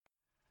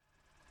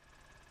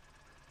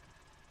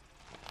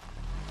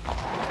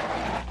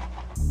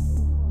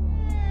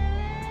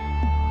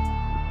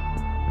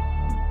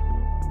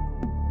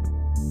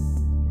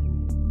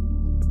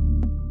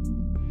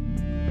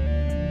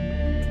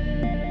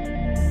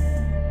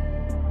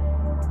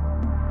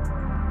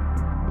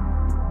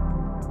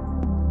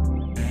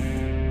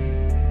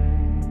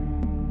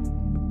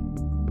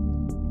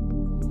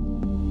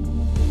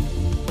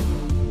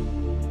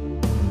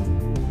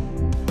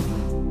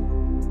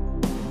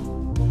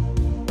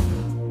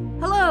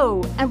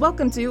Hello, and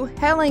welcome to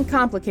Hell Ain't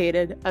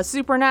Complicated, a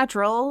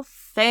Supernatural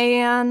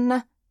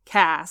fan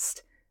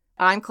cast.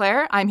 I'm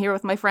Claire. I'm here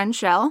with my friend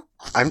Shell.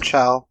 I'm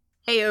Chell.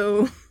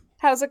 Heyo.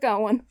 How's it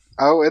going?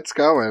 Oh, it's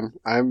going.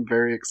 I'm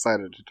very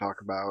excited to talk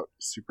about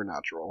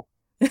Supernatural.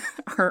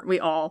 Aren't we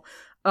all?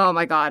 Oh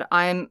my god,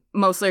 I'm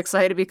mostly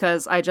excited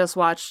because I just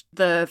watched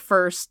the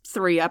first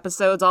 3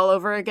 episodes all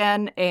over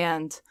again,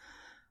 and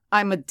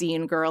I'm a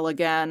Dean girl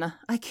again.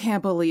 I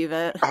can't believe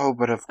it. Oh,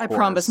 but of course. I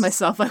promised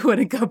myself I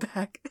wouldn't go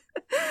back.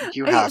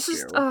 You have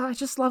to. I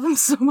just love him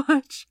so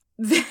much.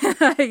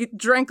 I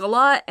drank a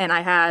lot, and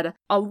I had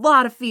a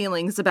lot of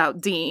feelings about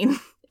Dean,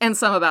 and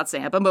some about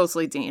Sam, but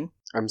mostly Dean.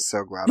 I'm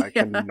so glad. I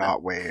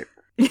cannot wait.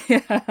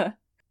 Yeah.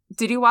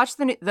 Did you watch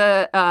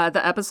the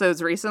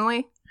episodes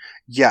recently?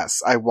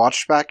 Yes, I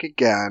watched back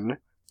again.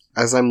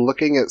 As I'm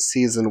looking at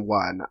season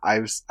 1,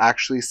 I've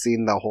actually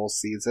seen the whole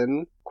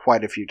season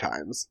quite a few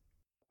times.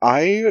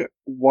 I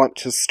want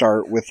to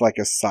start with like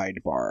a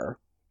sidebar.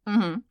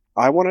 Mm-hmm.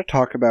 I want to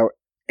talk about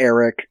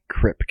Eric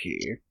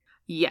Kripke.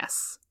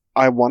 Yes.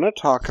 I want to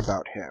talk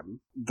about him,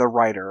 the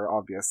writer,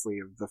 obviously,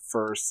 of the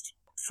first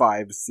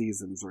 5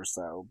 seasons or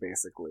so,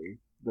 basically,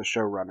 the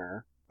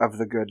showrunner of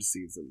the good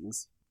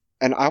seasons.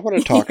 And I want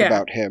to talk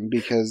about him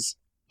because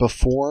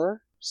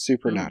before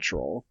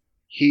Supernatural,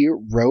 he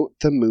wrote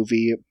the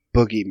movie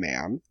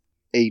Boogeyman,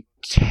 a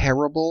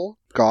terrible,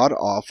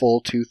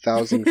 god-awful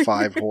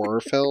 2005 horror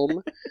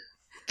film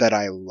that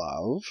I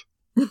love.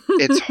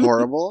 It's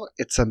horrible.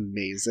 It's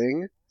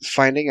amazing.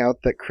 Finding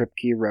out that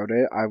Kripke wrote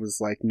it, I was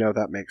like, no,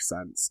 that makes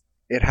sense.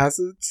 It has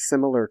a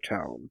similar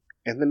tone,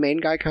 and the main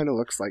guy kind of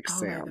looks like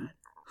Sam.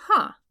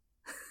 Huh.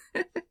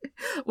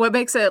 What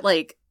makes it,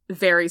 like,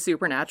 very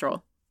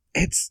supernatural?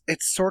 It's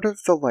sort of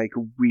the, like,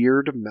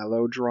 weird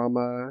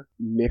melodrama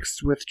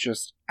mixed with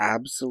just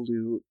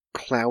absolute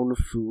clown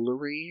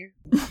foolery.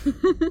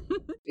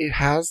 It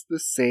has the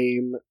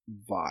same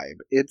vibe.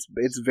 It's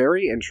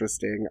very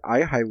interesting.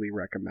 I highly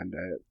recommend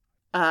it.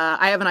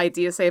 I have an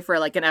idea saved for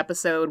like an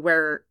episode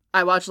where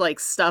I watch like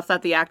stuff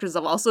that the actors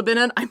have also been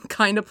in. I'm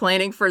kind of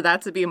planning for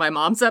that to be my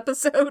mom's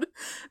episode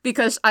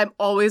because I'm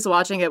always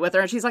watching it with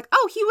her and she's like,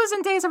 oh, he was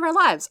in Days of Our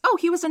Lives. Oh,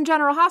 he was in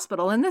General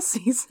Hospital in this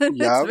season.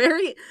 Yep. It's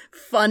very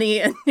funny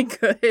and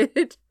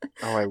good.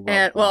 Oh, I love and,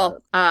 that.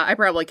 Well, I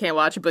probably can't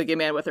watch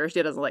Boogeyman with her.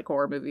 She doesn't like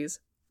horror movies.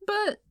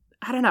 But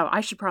I don't know.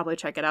 I should probably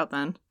check it out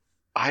then.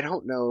 I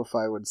don't know if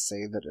I would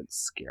say that it's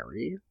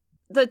scary.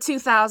 The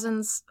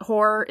 2000s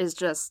horror is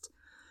just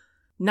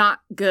not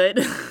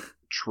good,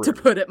 True. To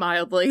put it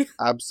mildly.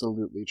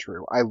 Absolutely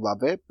true. I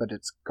love it, but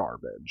it's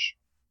garbage.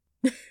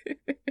 I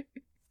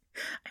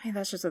mean,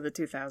 that's just what the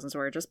 2000s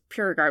were, just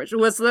pure garbage.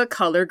 Was the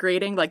color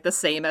grading like the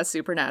same as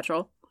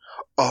Supernatural?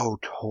 Oh,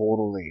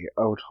 totally.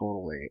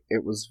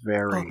 It was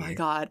very... Oh my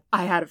god,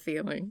 I had a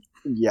feeling.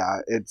 Yeah,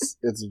 it's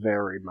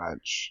very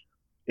much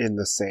in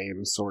the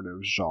same sort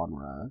of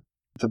genre.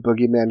 The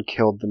Boogeyman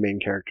killed the main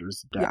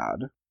character's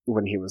dad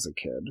when he was a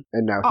kid,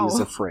 and now he's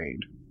afraid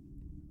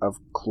of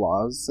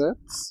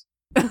closets.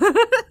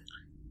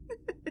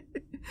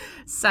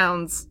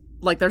 Sounds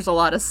like there's a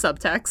lot of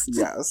subtext.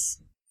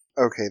 Yes.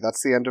 Okay,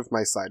 that's the end of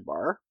my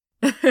sidebar.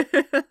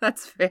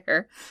 That's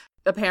fair.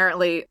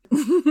 Apparently,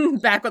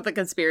 back with the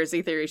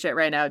conspiracy theory shit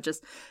right now,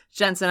 just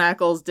Jensen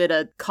Ackles did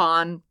a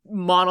con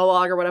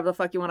monologue or whatever the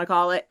fuck you want to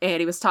call it, and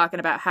he was talking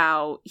about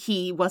how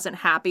he wasn't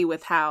happy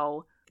with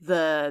how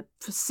the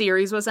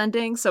series was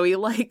ending, so he,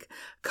 like,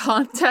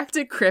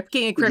 contacted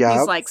Kripke, and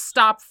Kripke's like,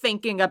 stop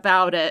thinking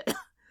about it.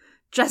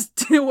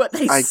 Just do what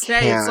they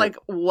say. Can't. It's like,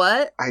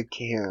 what? I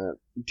can't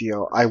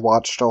deal. I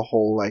watched a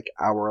whole, like,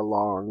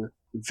 hour-long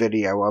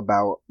video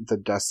about the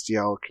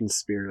Destiel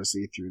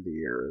conspiracy through the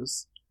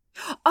years.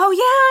 Oh,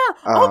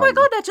 yeah! Oh my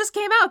god, that just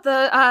came out!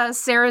 The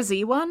Sarah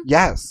Z one?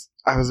 Yes!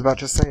 I was about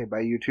to say, by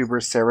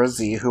YouTuber Sarah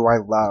Z, who I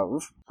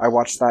love. I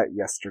watched that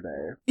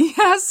yesterday.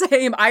 Yeah,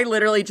 same. I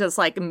literally just,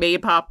 like,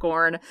 made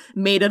popcorn,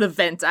 made an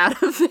event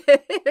out of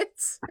it.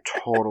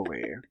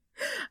 Totally.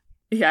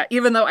 Yeah,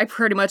 even though I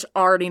pretty much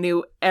already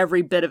knew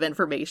every bit of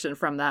information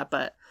from that,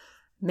 but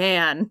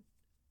man,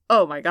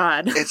 oh my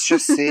god. It's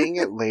just seeing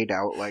it laid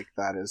out like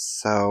that is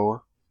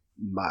so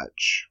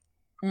much.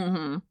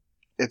 Mm-hmm.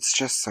 It's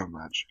just so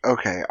much.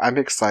 Okay, I'm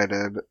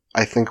excited.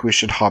 I think we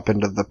should hop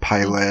into the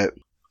pilot,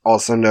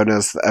 also known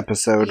as the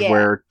episode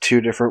where 2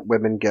 different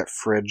women get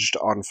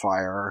fridged on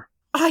fire.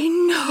 I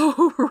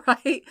know,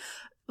 right?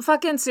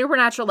 Fucking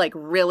Supernatural, like,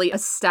 really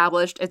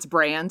established its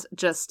brand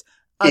just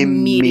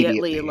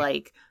immediately.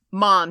 Like,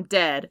 mom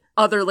dead,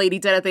 other lady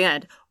dead at the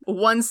end,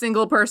 one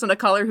single person of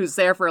color who's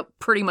there for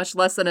pretty much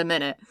less than a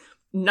minute,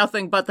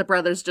 nothing but the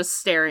brothers just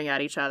staring at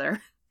each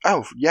other.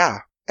 Oh, yeah.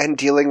 And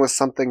dealing with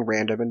something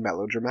random and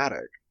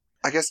melodramatic.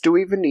 I guess, do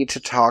we even need to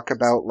talk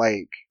about,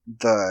 like,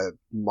 the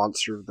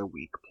Monster of the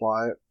Week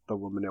plot? The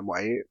Woman in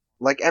White?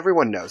 Like,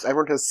 everyone knows.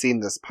 Everyone has seen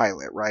this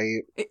pilot,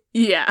 right?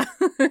 Yeah.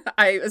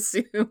 I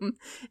assume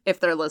if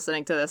they're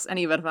listening to this, and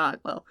even if not,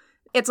 well,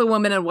 it's a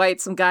woman in white.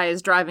 Some guy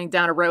is driving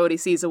down a road. He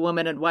sees a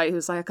woman in white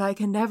who's like, I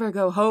can never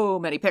go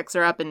home. And he picks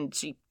her up and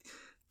she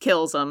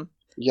kills him.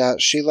 Yeah,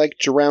 she like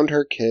drowned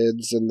her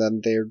kids, and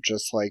then they're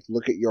just like,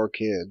 look at your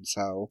kids,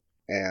 how,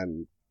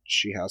 and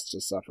she has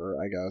to suffer,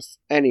 I guess.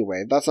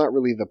 Anyway, that's not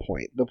really the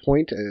point. The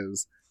point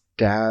is,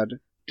 Dad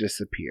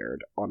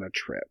disappeared on a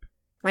trip.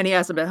 And he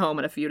hasn't been home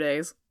in a few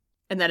days.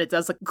 And then it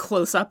does a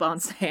close up on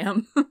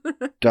Sam.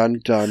 Dun,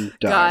 dun,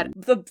 dun. God,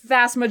 the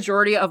vast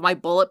majority of my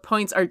bullet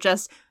points are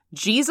just,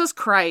 Jesus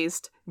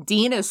Christ,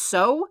 Dean is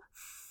so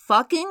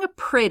fucking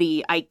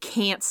pretty, I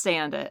can't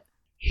stand it.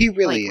 He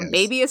really is.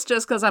 Maybe it's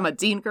just because I'm a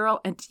Dean girl,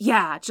 and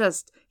yeah,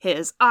 just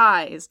his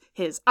eyes,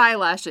 his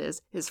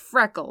eyelashes, his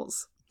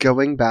freckles.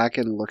 Going back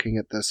and looking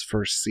at this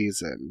first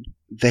season,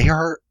 they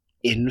are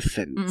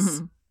infants.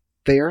 Mm-hmm.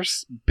 They are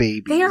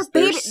babies.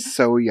 They're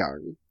so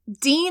young.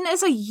 Dean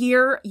is a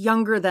year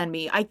younger than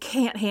me. I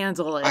can't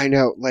handle it. I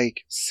know,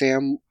 like,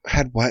 Sam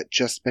had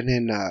just been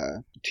in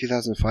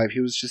 2005? He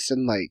was just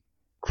in, like,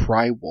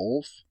 Cry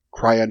 _Wolf,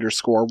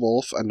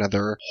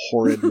 another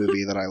horrid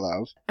movie that I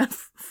love.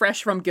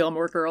 Fresh from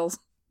Gilmore Girls.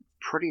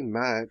 Pretty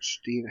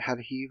much. Dean, had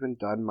he even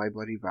done My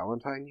Bloody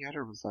Valentine yet,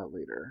 or was that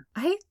later?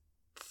 I'm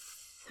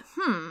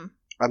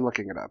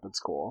looking it up. It's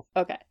cool.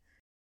 Okay.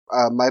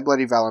 My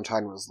Bloody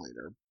Valentine was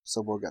later,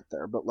 so we'll get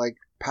there. But, like,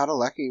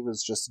 Padalecki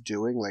was just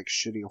doing, like,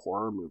 shitty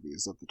horror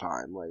movies at the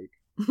time, like...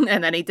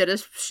 And then he did a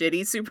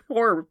shitty super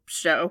horror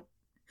show.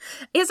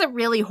 Is it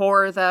really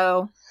horror,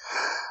 though?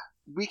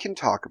 We can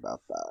talk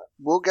about that.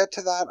 We'll get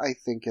to that, I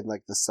think, in,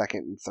 like, the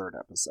second and third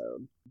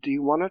episode. Do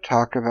you want to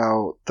talk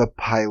about the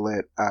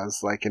pilot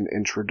as, like, an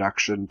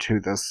introduction to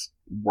this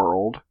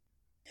world?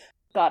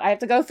 God, I have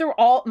to go through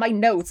all my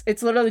notes.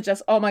 It's literally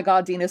just, oh my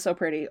god, Dean is so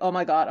pretty. Oh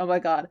my god, oh my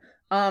god.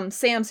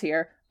 Sam's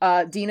here.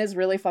 Dean is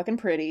really fucking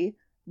pretty.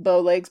 Bow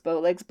legs, bow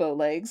legs, bow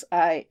legs.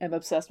 I am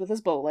obsessed with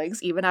his bow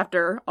legs, even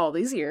after all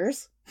these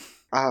years.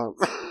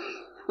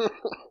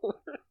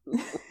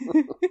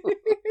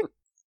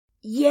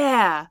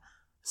 Yeah.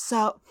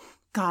 So,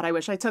 God, I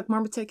wish I took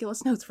more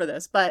meticulous notes for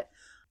this, but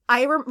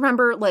I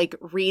remember, like,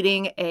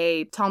 reading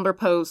a Tumblr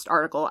post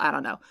article, I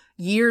don't know,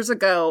 years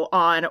ago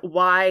on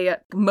why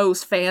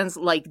most fans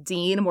like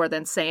Dean more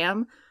than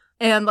Sam.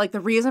 And, like, the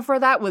reason for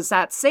that was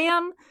that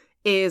Sam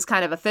is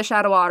kind of a fish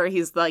out of water.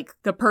 He's, like,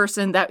 the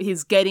person that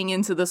he's getting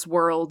into this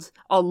world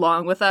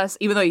along with us,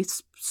 even though he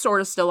sort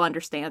of still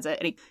understands it.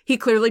 And he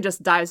clearly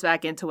just dives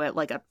back into it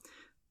like a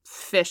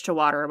fish to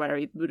water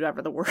or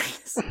whatever the word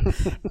is.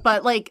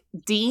 But, like,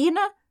 Dean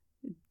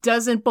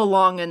doesn't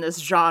belong in this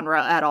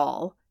genre at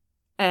all.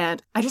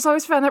 And I just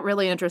always found that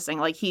really interesting.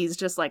 Like, he's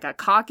just like a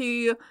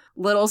cocky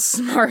little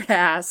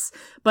smartass,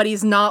 but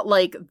he's not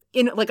like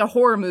in like a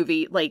horror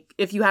movie. Like,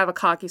 if you have a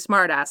cocky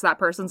smartass, that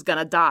person's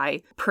gonna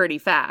die pretty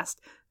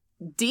fast.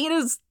 Dean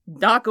is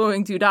not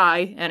going to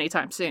die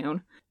anytime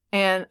soon.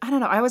 And I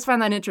don't know, I always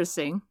find that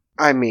interesting.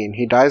 I mean,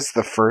 he dies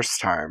the first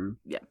time.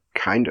 Yeah.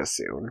 Kinda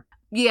soon.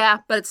 Yeah,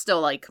 but it's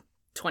still like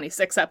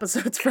 26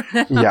 episodes from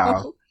now.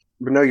 Yeah.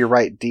 But no, you're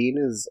right. Dean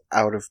is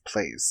out of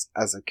place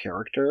as a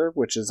character,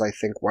 which is, I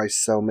think, why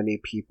so many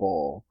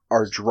people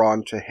are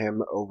drawn to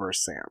him over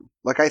Sam.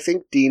 Like, I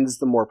think Dean's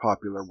the more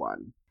popular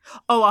one.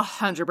 Oh,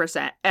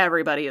 100%.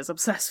 Everybody is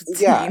obsessed with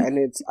Dean. Yeah,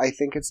 and I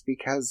think it's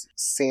because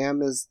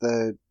Sam is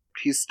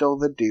he's still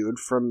the dude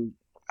from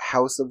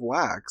House of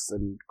Wax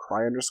and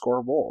Cry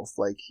 _Wolf.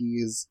 Like,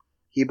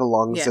 he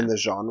belongs in the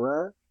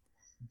genre.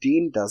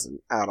 Dean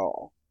doesn't at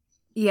all.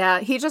 Yeah,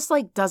 he just,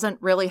 like, doesn't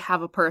really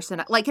have a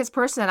person. Like, his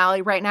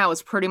personality right now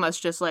is pretty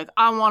much just, like,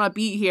 I want to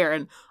be here,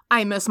 and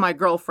I miss my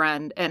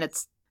girlfriend, and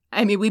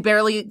we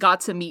barely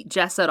got to meet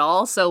Jess at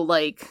all, so,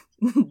 like,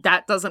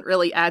 that doesn't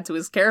really add to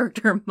his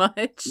character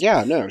much.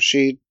 Yeah, no,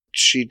 she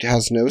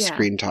has no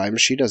screen time.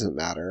 She doesn't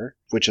matter,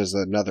 which is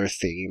another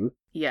theme.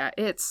 Yeah,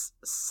 it's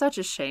such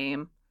a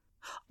shame.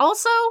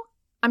 Also,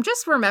 I'm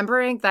just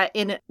remembering that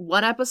in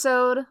one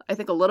episode, I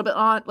think a little bit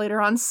later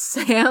on,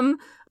 Sam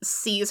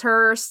sees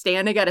her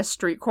standing at a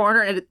street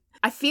corner, and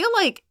I feel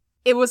like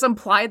it was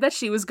implied that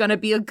she was going to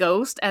be a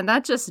ghost, and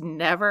that just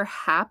never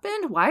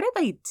happened. Why did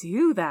they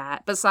do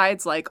that?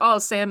 Besides, like, oh,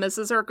 Sam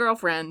misses her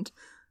girlfriend.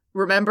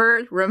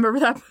 Remember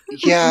that?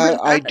 Yeah,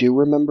 I do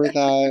remember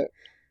that.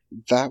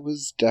 That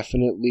was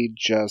definitely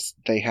just,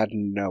 they had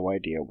no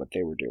idea what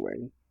they were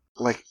doing.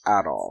 Like,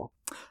 at all.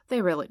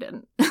 They really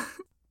didn't.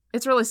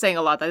 It's really saying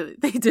a lot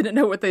that they didn't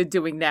know what they're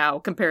doing now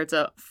compared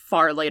to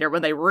far later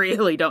when they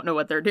really don't know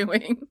what they're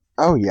doing.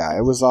 Oh yeah,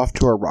 it was off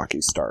to a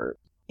rocky start.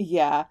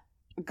 Yeah.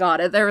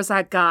 Got it. There was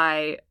that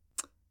guy,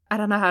 I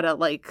don't know how to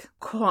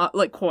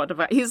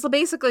quantify. He's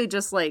basically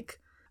just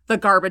like the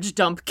garbage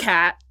dump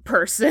cat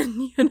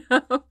person, you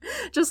know?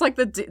 Just like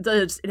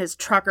his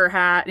trucker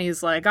hat, and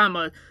he's like, I'm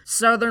a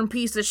southern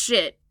piece of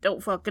shit.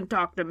 Don't fucking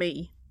talk to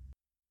me.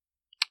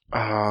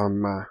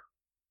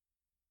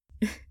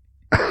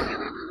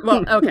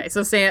 Well, okay,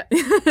 so Sam,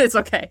 it's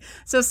okay.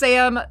 So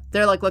Sam,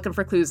 they're, like, looking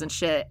for clues and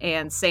shit,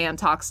 and Sam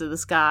talks to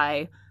this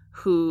guy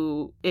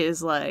who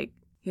is, like,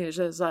 he's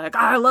just like,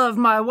 I love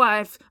my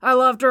wife. I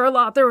loved her a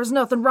lot. There was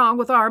nothing wrong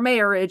with our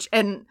marriage.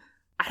 And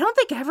I don't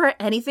think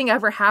anything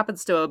ever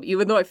happens to him,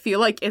 even though I feel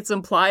like it's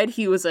implied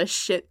he was a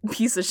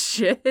piece of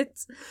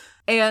shit.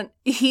 And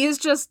he is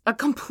just a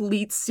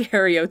complete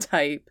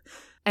stereotype.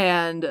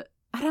 And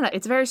I don't know,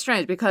 it's very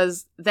strange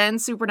because then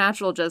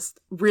Supernatural just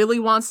really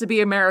wants to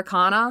be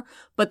Americana,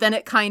 but then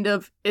it kind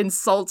of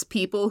insults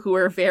people who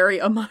are very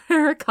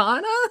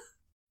Americana.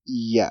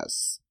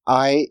 Yes.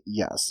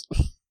 Yes.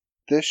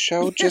 This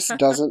show just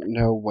doesn't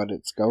know what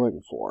it's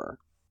going for.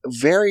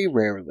 Very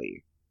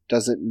rarely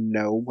does it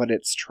know what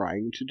it's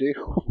trying to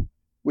do,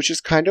 which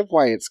is kind of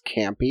why it's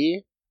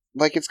campy.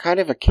 Like, it's kind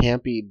of a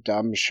campy,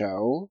 dumb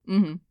show.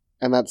 Mm-hmm.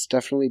 And that's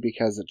definitely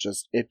because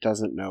it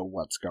doesn't know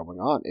what's going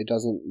on. It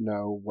doesn't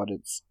know what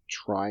it's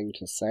trying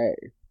to say.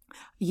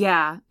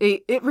 Yeah,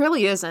 it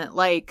really isn't.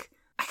 Like,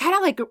 I kind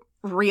of, like,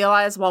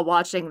 realized while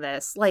watching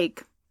this,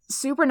 like,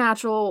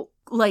 Supernatural,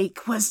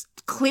 like, was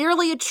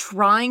clearly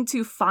trying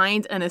to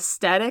find an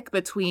aesthetic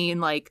between,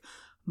 like,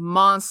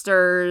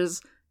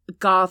 monsters,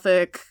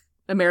 Gothic,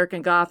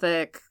 American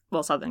Gothic,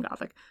 well, Southern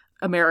Gothic,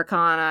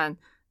 Americana,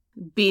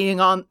 being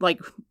on, like,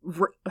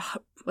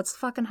 what's the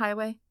fucking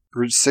highway?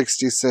 Route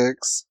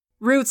 66.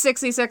 Route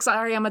 66,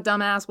 sorry, I'm a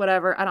dumbass,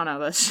 whatever. I don't know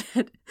this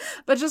shit.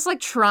 But just, like,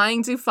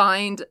 trying to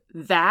find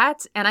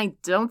that, and I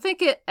don't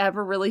think it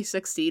ever really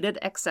succeeded,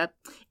 except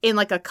in,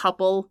 like, a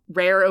couple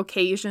rare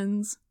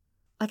occasions.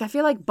 Like, I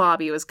feel like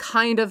Bobby was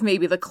kind of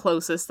maybe the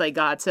closest they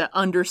got to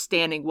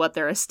understanding what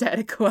their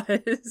aesthetic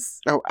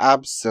was. Oh,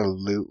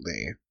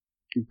 absolutely.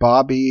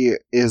 Bobby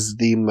is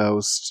the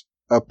most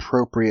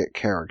appropriate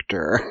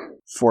character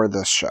for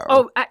this show.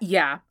 Oh,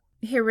 yeah.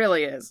 He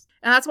really is.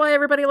 And that's why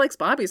everybody likes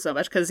Bobby so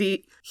much, because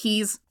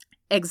he's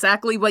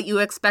exactly what you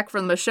expect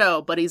from the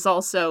show, but he's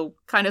also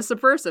kind of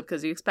subversive,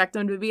 because you expect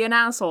him to be an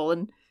asshole,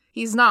 and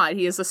he's not.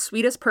 He is the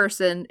sweetest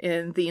person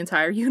in the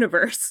entire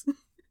universe.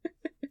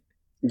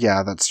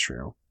 Yeah, that's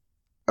true.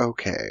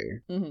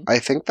 Okay. Mm-hmm. I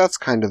think that's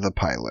kind of the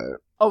pilot.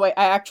 Oh, wait,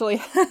 I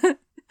actually...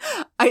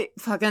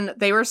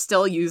 they were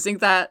still using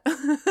that...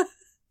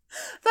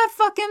 that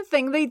fucking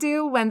thing they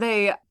do when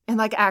they... in,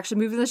 like, action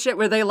movies and shit,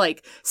 where they,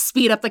 like,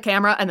 speed up the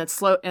camera and then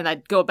slow, and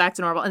then go back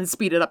to normal, and then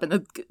speed it up and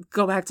then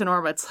go back to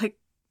normal. It's like,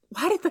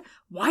 why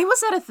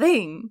was that a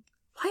thing?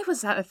 Why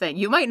was that a thing?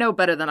 You might know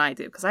better than I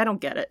do, because I don't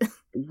get it.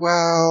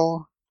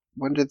 Well,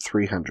 when did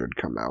 300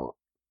 come out?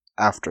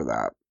 After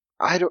that.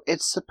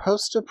 It's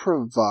supposed to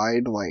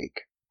provide,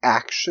 like,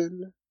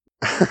 action,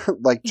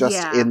 like, just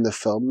in the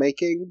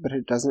filmmaking, but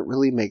it doesn't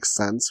really make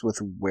sense with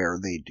where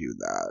they do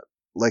that.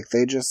 Like,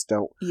 they just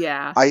don't...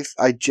 Yeah.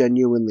 I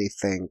genuinely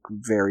think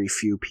very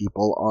few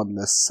people on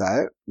this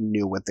set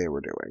knew what they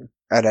were doing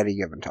at any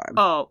given time.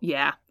 Oh,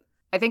 yeah.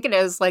 I think it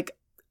is, like,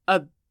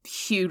 a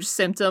huge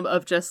symptom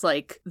of just,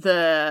 like,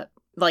 the,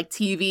 like,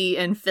 TV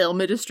and film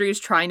industries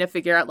trying to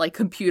figure out, like,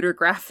 computer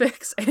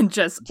graphics and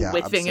just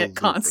whiffing it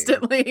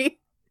constantly.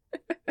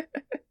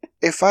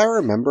 If I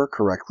remember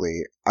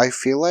correctly, I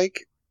feel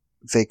like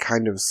they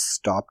kind of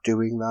stopped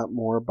doing that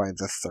more by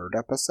the third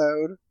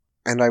episode.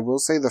 And I will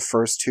say the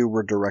first two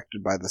were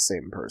directed by the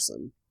same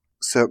person.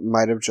 So it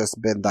might have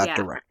just been that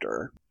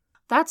director.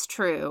 That's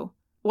true.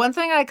 One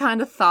thing I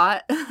kind of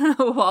thought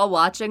while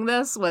watching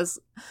this was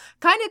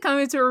kind of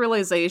coming to a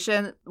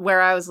realization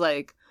where I was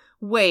like,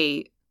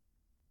 wait,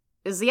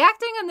 is the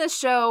acting in this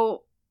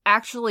show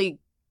actually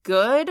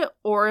good?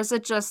 Or is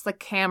it just the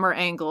camera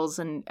angles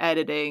and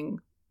editing?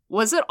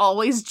 Was it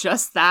always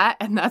just that,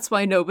 and that's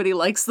why nobody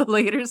likes the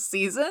later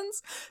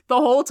seasons? The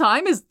whole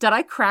time did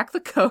I crack the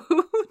code?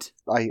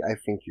 I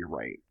think you're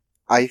right.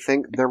 I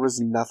think there was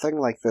nothing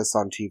like this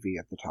on TV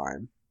at the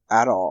time.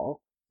 At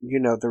all.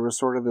 You know, there was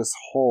sort of this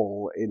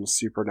hole in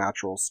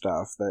Supernatural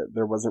stuff that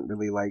there wasn't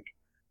really, like,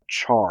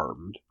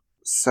 Charmed.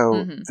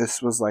 So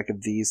this was, like,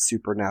 the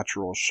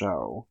Supernatural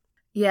show.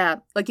 Yeah,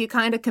 like, you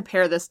kind of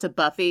compare this to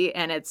Buffy,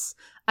 and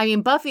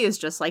Buffy is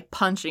just, like,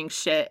 punching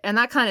shit, and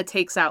that kind of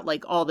takes out,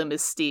 like, all the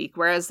mystique,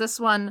 whereas this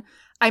one,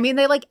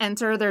 they, like,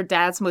 enter their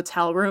dad's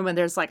motel room, and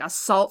there's, like, a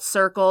salt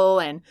circle,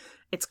 and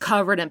it's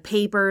covered in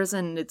papers,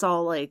 and it's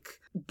all, like,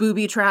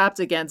 booby-trapped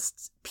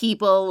against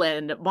people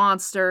and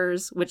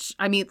monsters, which,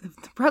 the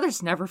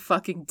brothers never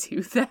fucking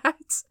do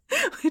that,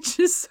 which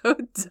is so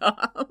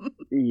dumb.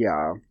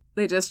 Yeah.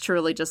 They just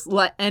truly just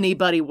let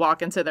anybody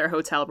walk into their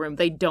hotel room.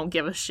 They don't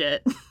give a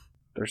shit.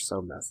 They're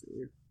so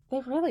messy.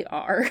 They really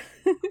are.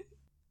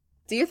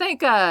 Do you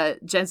think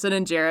Jensen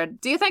and Jared,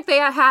 do you think they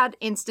had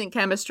instant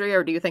chemistry,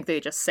 or do you think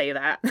they just say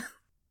that?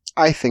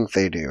 I think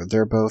they do.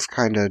 They're both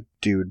kind of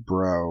dude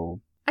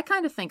bro. I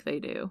kind of think they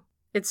do.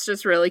 It's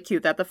just really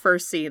cute that the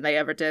first scene they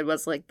ever did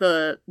was, like,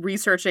 the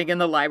researching in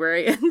the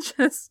library, and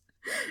just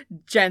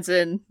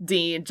Jensen,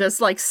 Dean,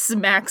 just, like,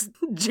 smacks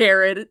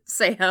Jared,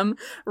 Sam,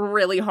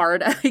 really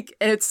hard. Like,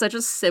 and it's such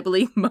a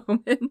sibling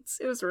moment.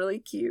 It was really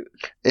cute.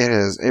 It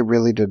is. It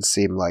really did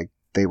seem like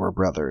they were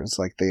brothers,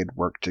 like they had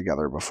worked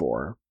together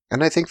before.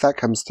 And I think that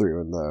comes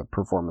through in the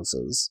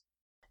performances.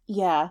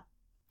 Yeah.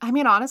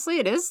 Honestly,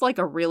 it is, like,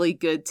 a really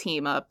good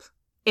team up.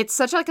 It's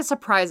such, like, a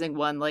surprising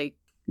one. Like,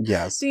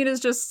 yes. Dean is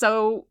just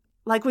so,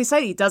 like we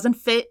said, he doesn't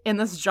fit in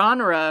this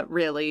genre,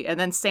 really. And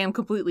then Sam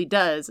completely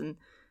does. And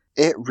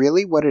It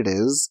really, what it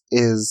is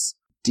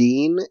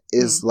Dean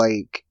is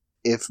like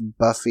if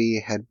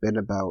Buffy had been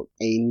about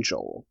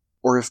Angel,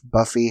 or if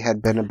Buffy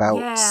had been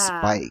about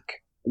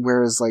Spike,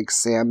 whereas like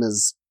Sam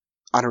is,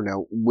 I don't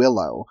know,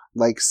 Willow.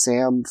 Like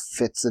Sam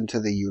fits into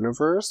the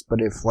universe, but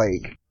if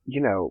like,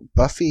 you know,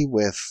 Buffy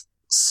with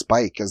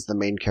Spike as the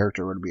main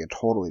character would be a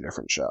totally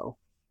different show.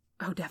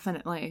 Oh,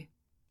 definitely.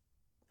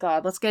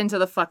 God, let's get into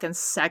the fucking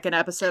second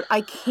episode.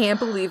 I can't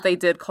believe they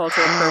did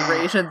cultural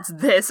appropriations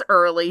this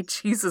early.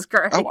 Jesus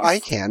Christ. Oh, I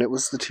can. It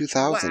was the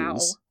 2000s. Wow.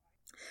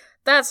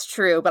 That's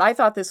true, but I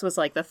thought this was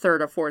like the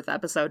third or fourth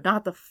episode,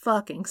 not the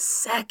fucking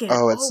second.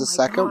 Oh, it's the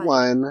second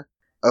one.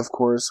 Of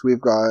course, we've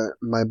got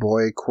my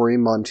boy Corey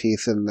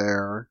Monteith in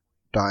there,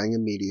 dying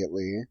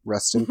immediately.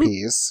 Rest in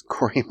peace,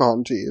 Corey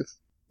Monteith.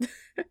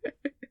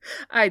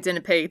 I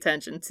didn't pay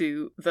attention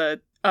to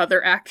the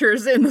other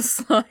actors in the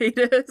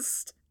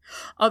slightest.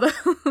 Although,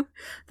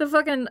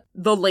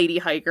 the lady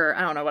hiker,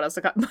 I don't know what else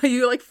to call it,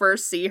 you like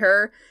first see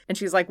her, and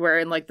she's like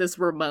wearing like this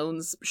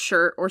Ramones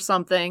shirt or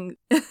something.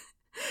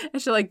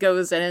 And she like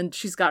goes in and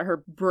she's got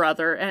her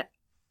brother, and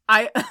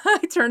I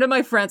turned to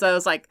my friends. I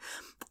was like,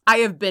 I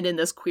have been in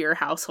this queer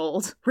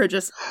household where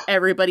just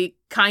everybody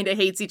kind of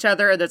hates each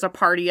other and there's a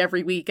party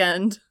every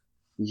weekend.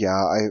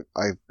 Yeah,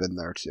 I've been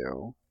there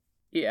too.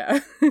 Yeah.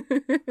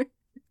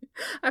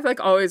 I've like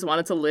always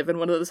wanted to live in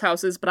one of those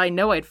houses, but I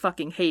know I'd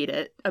fucking hate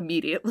it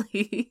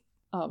immediately.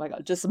 Oh my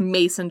god, just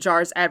mason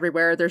jars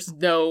everywhere. There's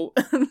no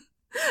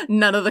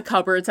none of the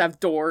cupboards have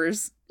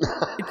doors.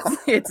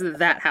 It's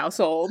that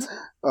household.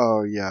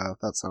 Oh yeah,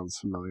 that sounds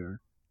familiar.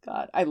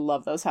 God, I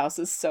love those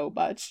houses so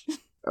much.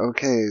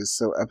 Okay,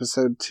 so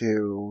episode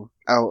 2,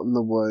 out in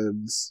the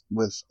woods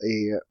with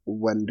a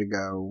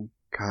Wendigo,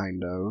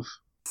 kind of.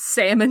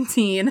 Sam and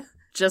Dean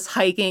just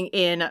hiking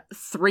in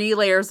 3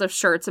 layers of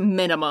shirts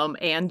minimum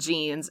and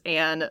jeans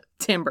and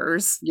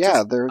Timbers. Yeah,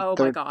 just, they're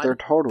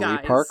totally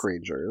guys. Park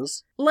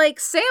rangers. Like,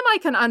 Sam I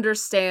can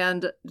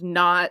understand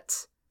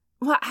not...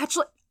 Well,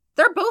 actually...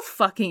 They're both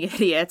fucking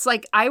idiots.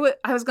 Like, I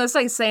was gonna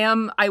say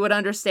Sam, I would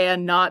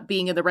understand not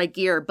being in the right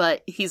gear,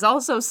 but he's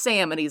also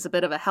Sam and he's a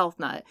bit of a health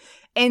nut.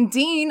 And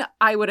Dean,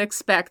 I would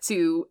expect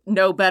to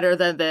know better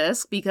than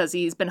this because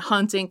he's been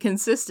hunting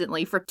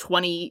consistently for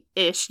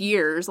 20-ish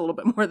years, a little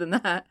bit more than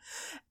that.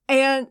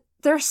 And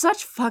they're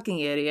such fucking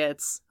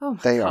idiots. Oh my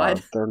god. They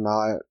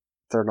are.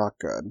 They're not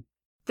good.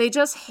 They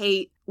just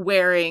hate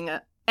wearing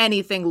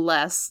anything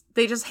less.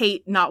 They just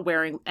hate not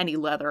wearing any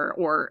leather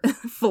or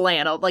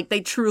flannel. Like,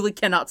 they truly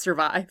cannot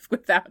survive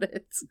without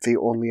it. The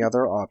only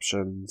other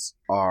options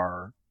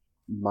are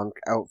monk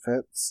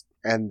outfits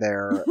and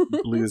their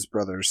Blues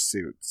Brothers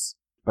suits.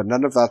 But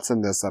none of that's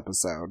in this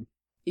episode.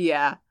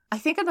 Yeah. I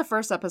think in the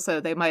first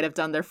episode they might have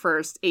done their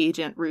first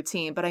agent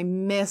routine, but I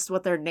missed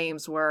what their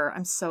names were.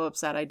 I'm so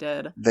upset I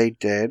did. They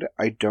did.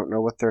 I don't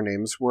know what their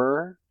names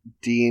were.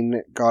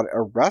 Dean got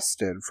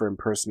arrested for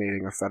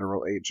impersonating a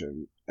federal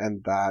agent,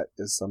 and that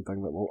is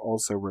something that will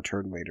also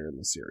return later in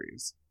the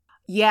series.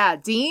 Yeah,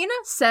 Dean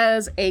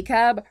says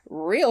ACAB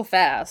real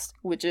fast,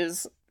 which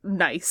is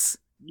nice.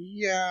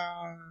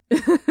 Yeah.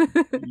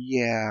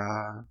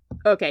 Yeah.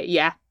 Okay,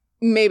 yeah.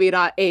 Maybe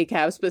not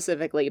ACAB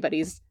specifically, but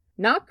he's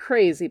not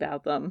crazy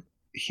about them.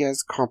 He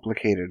has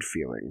complicated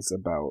feelings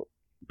about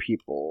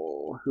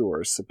people who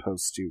are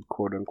supposed to,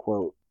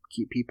 quote-unquote,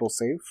 keep people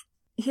safe.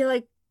 He,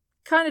 like,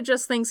 kind of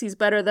just thinks he's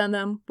better than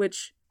them,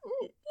 which,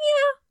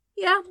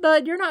 yeah,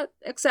 but you're not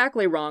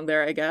exactly wrong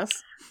there, I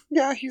guess.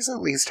 Yeah, he's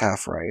at least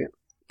half right.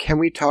 Can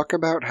we talk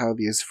about how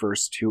these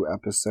first 2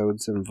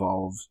 episodes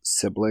involve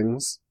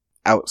siblings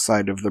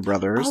outside of the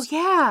brothers? Oh,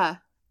 yeah.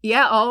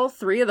 Yeah, all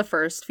 3 of the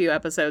first few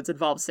episodes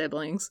involve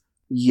siblings.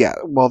 Yeah,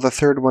 well, the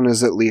third one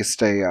is at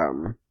least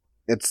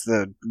it's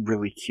the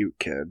really cute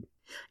kid.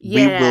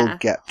 Yeah. We will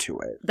get to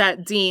it.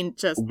 That Dean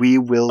just... We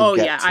will get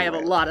to it. Oh, yeah, I have a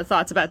lot of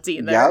thoughts about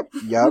Dean there.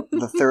 Yep.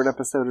 The third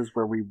episode is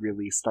where we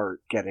really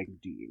start getting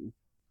Dean.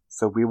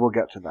 So we will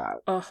get to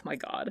that. Oh, my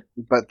God.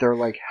 But they're,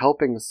 like,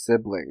 helping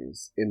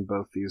siblings in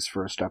both these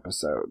first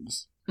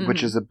episodes,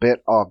 which is a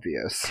bit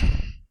obvious.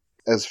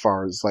 As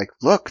far as, like,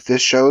 look,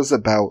 this show's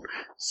about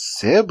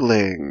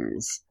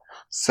siblings.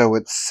 So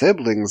it's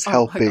siblings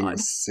helping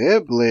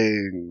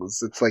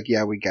siblings. It's like,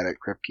 yeah, we get it,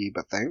 Kripke,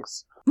 but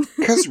thanks.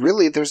 Because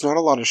really, there's not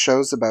a lot of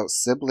shows about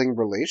sibling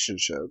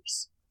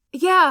relationships.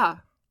 Yeah.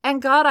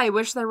 And God, I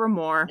wish there were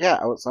more. Yeah,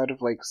 outside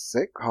of, like,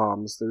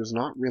 sitcoms, there's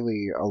not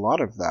really a lot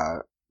of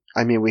that.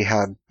 I mean, we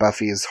had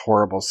Buffy's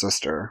horrible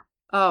sister.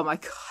 Oh my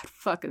god,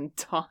 fucking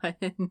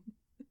Dawn.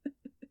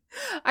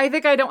 I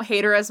think I don't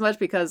hate her as much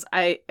because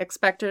I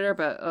expected her,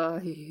 but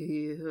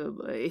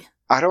boy.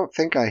 I don't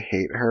think I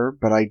hate her,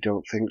 but I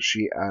don't think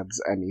she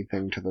adds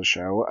anything to the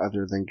show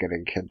other than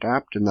getting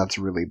kidnapped, and that's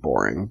really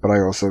boring. But I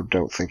also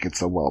don't think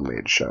it's a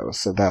well-made show,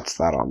 so that's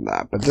that on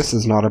that. But this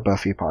is not a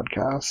Buffy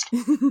podcast.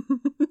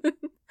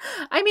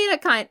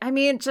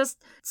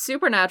 Just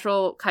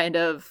Supernatural kind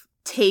of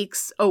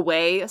takes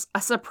away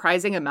a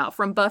surprising amount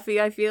from Buffy,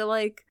 I feel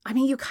like. I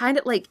mean, you kind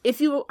of, like, if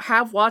you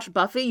have watched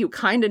Buffy, you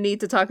kind of need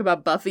to talk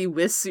about Buffy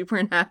with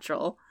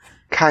Supernatural.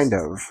 Kind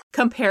of.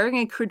 Comparing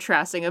and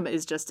contrasting them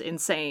is just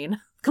insane.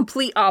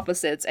 Complete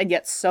opposites, and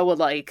yet so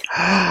alike.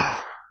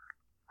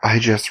 I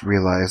just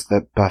realized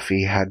that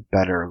Buffy had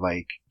better,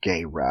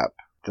 gay rep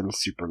than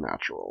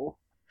Supernatural.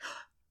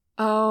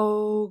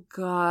 Oh,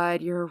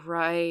 God, you're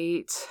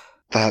right.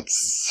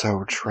 That's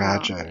so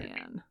tragic. Oh,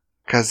 man.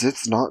 Because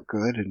it's not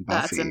good in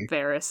Buffy. That's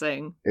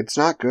embarrassing. It's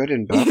not good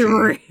in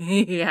Buffy.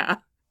 Yeah.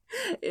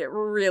 It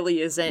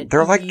really isn't.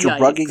 They're Yikes.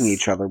 drugging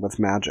each other with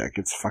magic.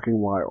 It's fucking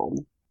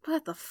wild.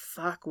 What the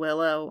fuck,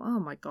 Willow? Oh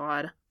my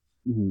god.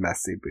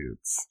 Messy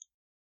boots.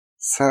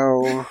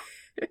 So,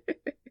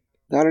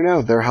 I don't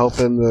know. They're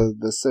helping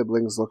the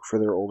siblings look for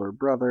their older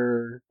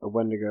brother. A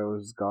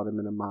Wendigo's got him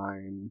in a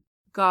mine.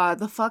 God,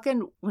 the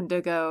fucking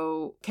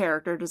Wendigo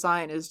character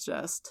design is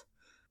just...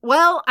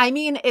 Well, I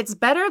mean, it's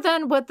better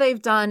than what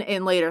they've done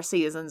in later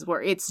seasons,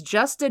 where it's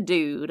just a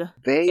dude.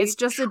 It's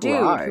just a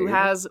dude who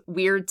has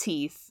weird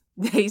teeth.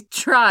 They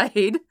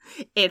tried.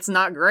 It's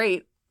not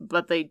great,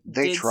 but they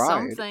did tried.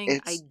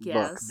 something, I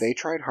guess. Look, they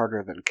tried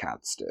harder than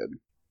Cats did.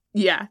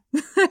 Yeah.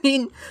 I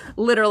mean,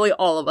 literally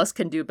all of us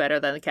can do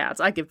better than the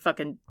Cats.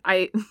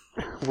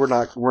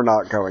 We're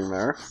not going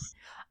there.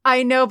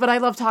 I know, but I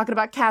love talking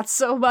about Cats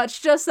so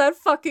much. Just that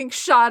fucking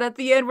shot at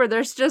the end where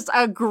there's just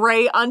a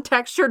gray,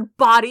 untextured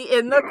body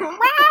in the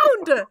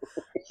ground!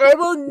 I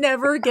will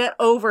never get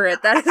over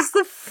it. That is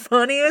the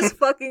funniest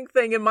fucking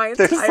thing in my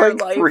entire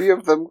life. There's 3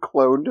 of them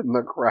cloned in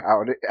the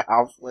crowd,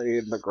 halfway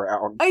in the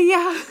ground.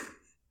 Yeah.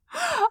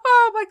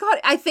 Oh my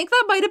god. I think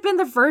that might have been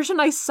the version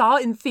I saw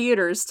in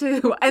theaters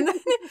too. And then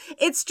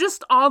it's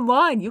just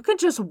online. You can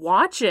just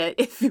watch it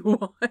if you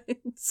want.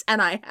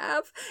 And I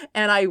have,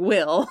 and I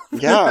will for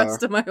the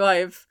rest of my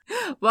life.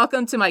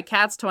 Welcome to my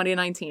Cats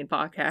 2019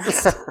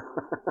 podcast.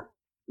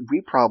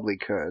 We probably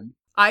could.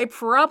 I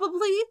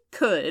probably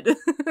could.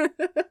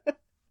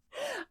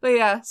 But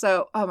yeah,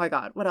 so, oh my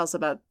god. What else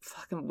about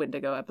fucking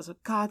Wendigo episode?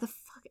 God,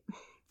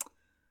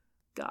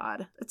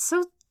 God. It's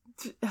so...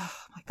 Oh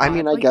my God. I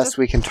mean, I guess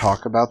we can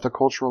talk about the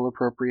cultural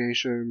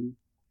appropriation.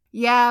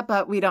 Yeah,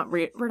 but we're not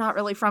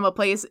really from a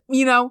place,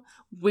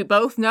 we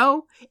both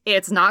know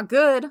it's not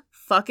good.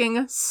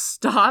 Fucking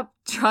stop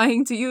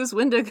trying to use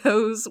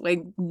Wendigos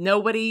when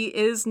nobody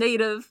is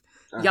native.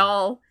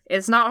 Y'all,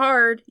 it's not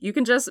hard. You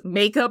can just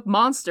make up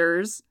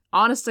monsters.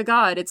 Honest to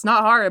God, it's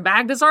not hard.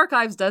 Magnus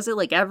Archives does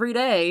it every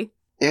day.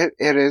 It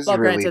is well,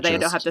 really granted, they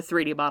don't have to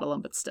 3D model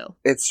them, but still.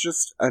 It's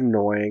just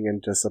annoying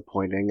and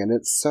disappointing, and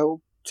it's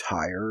so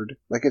tired.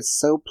 It's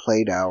so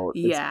played out.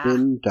 Yeah. It's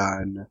been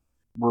done.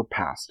 We're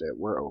past it.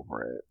 We're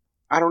over it.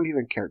 I don't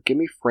even care. Give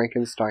me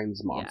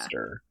Frankenstein's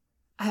monster.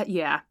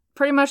 Yeah.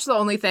 Pretty much the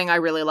only thing I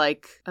really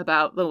like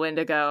about the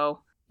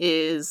Wendigo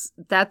is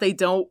that they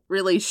don't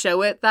really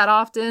show it that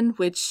often,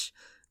 which,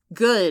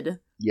 good.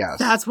 Yes.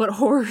 That's what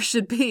horror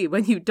should be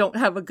when you don't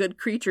have a good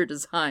creature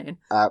design.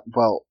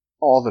 Well,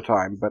 all the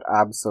time, but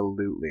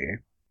absolutely.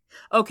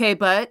 Okay,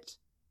 but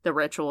the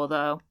Ritual,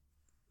 though.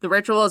 The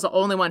Ritual is the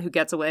only one who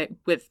gets away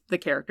with the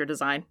character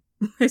design.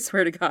 I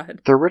swear to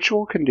God. The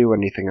Ritual can do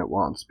anything it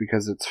wants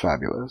because it's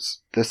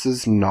fabulous. This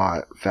is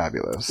not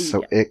fabulous,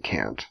 so it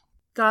can't.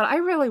 God, I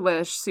really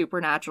wish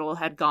Supernatural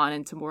had gone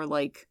into more,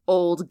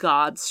 old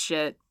gods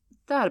shit.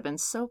 That would have been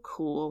so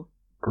cool.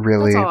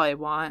 Really? That's all I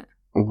want.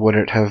 Would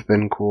it have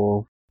been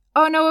cool?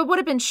 Oh, no, it would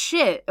have been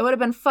shit. It would have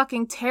been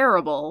fucking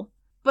terrible.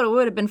 But it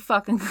would have been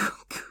fucking...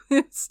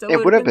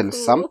 It would have been cool.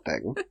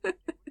 Something.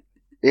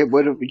 It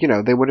would have,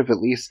 they would have at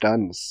least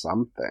done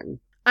something.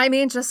 I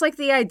mean, just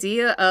the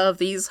idea of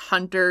these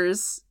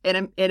hunters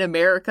in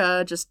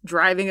America just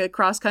driving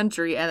across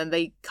country and then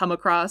they come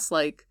across,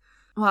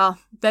 well,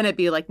 then it'd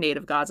be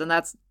native gods, and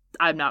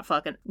I'm not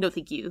fucking, no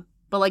thank you.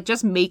 But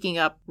just making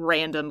up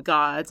random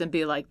gods and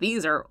be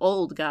these are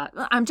old gods.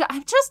 I'm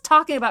just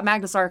talking about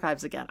Magnus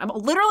Archives again. I'm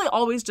literally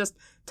always just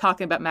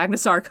talking about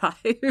Magnus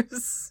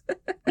Archives.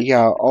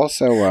 Yeah,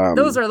 also...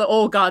 Those are the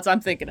old gods I'm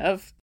thinking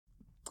of.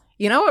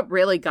 You know what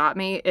really got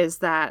me is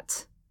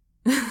that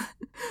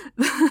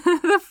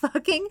the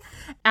fucking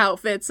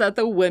outfits that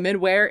the women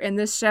wear in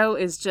this show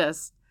is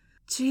just...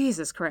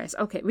 Jesus Christ.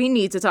 Okay, we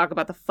need to talk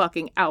about the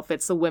fucking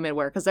outfits the women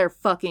wear because they're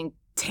fucking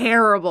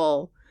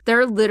terrible.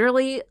 They're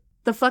literally...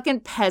 The fucking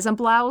peasant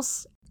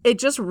blouse, it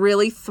just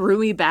really threw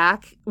me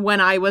back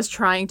when I was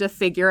trying to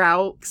figure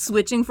out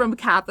switching from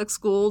Catholic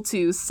school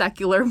to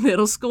secular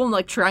middle school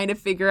and trying to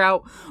figure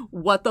out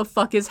what the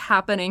fuck is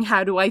happening.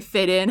 How do I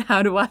fit in?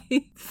 How do I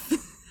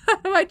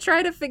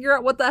try to figure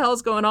out what the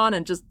hell's going on?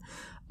 And just,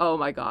 oh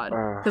my God.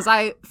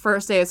 Because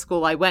first day of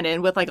school, I went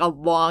in with a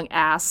long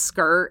ass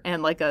skirt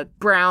and a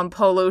brown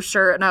polo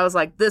shirt. And I was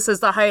like, this is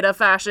the height of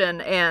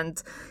fashion.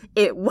 And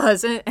it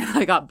wasn't, and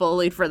I got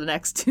bullied for the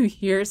next 2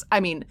 years.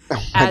 I mean,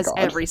 as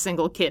every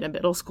single kid in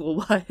middle school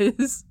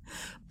was.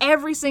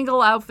 Every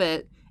single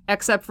outfit,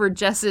 except for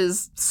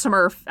Jess's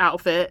Smurf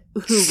outfit,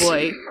 who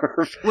boy,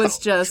 was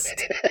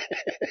just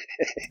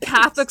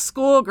Catholic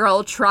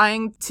schoolgirl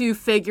trying to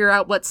figure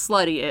out what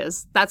slutty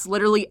is. That's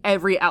literally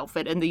every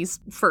outfit in these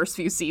first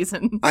few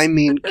seasons. I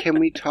mean, can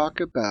we talk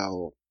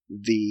about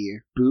the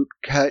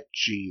bootcut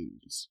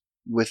jeans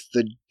with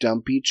the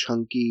dumpy,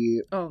 chunky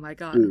Oh my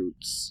god.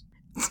 boots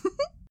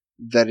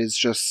that is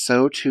just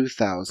so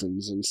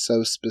 2000s and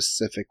so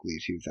specifically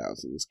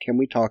 2000s. Can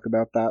we talk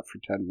about that for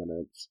 10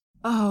 minutes?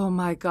 Oh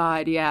my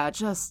god, yeah,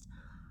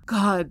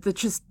 God, the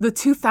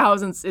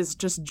 2000s is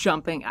just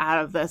jumping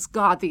out of this.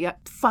 God, the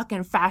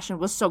fucking fashion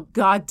was so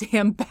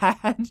goddamn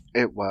bad.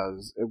 It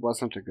was. It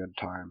wasn't a good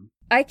time.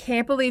 I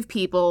can't believe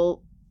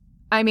people...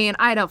 I mean,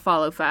 I don't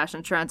follow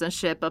fashion trends and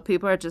shit, but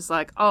people are just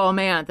like, oh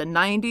man, the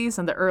 90s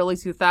and the early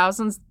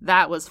 2000s,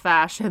 that was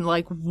fashion.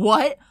 Like,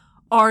 what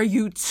are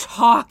you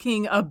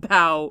talking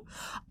about?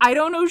 I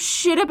don't know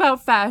shit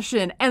about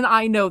fashion, and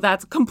I know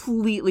that's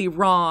completely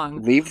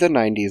wrong. Leave the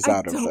 90s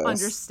out of this. I don't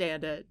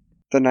understand it.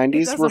 The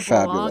 90s were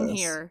belong fabulous.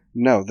 Here.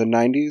 No, the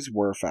 90s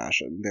were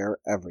fashion. They're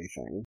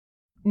everything.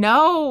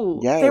 No,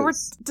 yes. They were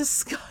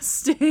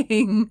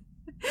disgusting.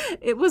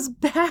 It was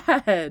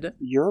bad.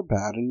 You're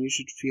bad and you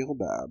should feel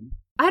bad.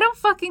 I don't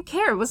fucking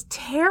care. It was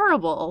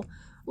terrible.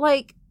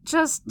 Like,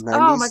 just,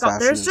 oh my god,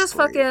 there's just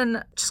great. Fucking,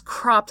 just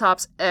crop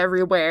tops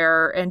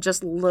everywhere and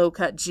just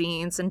low-cut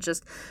jeans and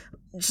just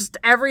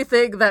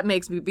everything that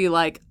makes me be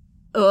like,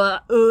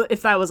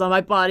 if that was on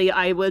my body,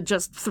 I would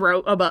just throw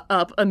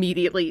up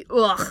immediately.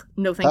 Ugh,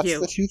 no thank you.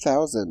 That's the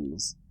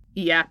 2000s.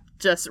 Yeah,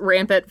 just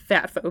rampant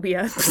fat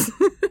phobia.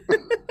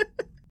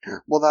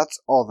 Well, that's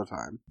all the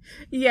time.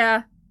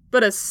 Yeah,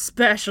 but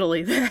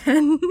especially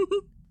then.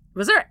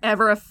 Was there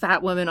ever a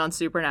fat woman on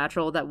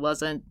Supernatural that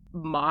wasn't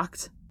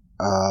mocked?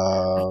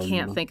 I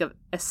can't think of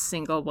a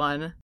single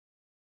one.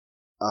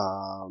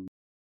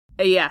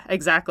 Yeah,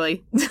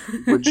 exactly.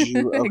 Would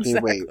you... Okay,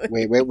 exactly.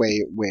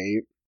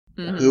 wait.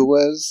 Mm-hmm. Who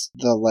was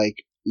the,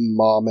 like,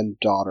 mom and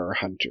daughter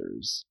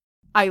hunters?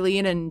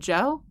 Eileen and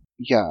Joe?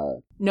 Yeah.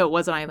 No, it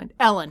wasn't Eileen.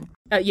 Ellen.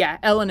 Yeah,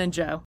 Ellen and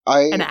Joe.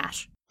 And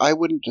Ash. I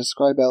wouldn't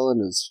describe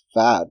Ellen as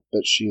fat,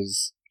 but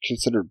she's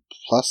considered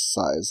plus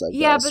size, I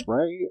guess,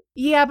 right?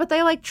 Yeah, but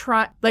they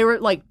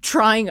were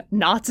trying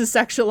not to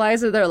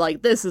sexualize her. They're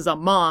like, this is a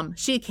mom.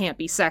 She can't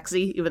be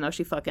sexy, even though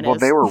she fucking is. Well,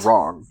 they were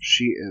wrong.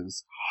 She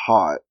is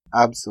hot.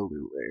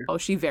 Absolutely. Oh,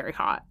 she's very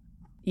hot.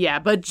 Yeah,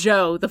 but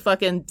Joe, the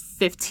fucking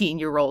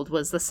 15-year-old,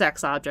 was the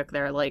sex object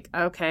there. Like,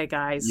 okay,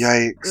 guys.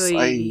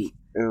 Yikes.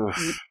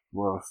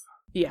 Woof.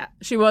 Yeah,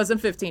 she wasn't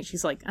 15.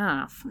 She's like,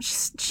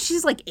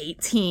 she's like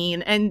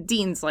 18, and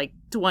Dean's like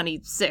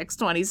 26,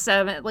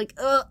 27. Like,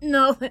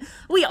 no,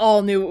 we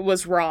all knew it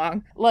was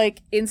wrong.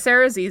 Like, in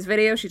Sarah Z's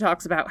video, she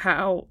talks about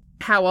how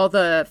all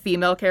the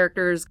female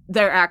characters,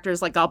 their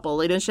actors, like, got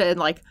bullied and shit, and,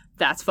 like,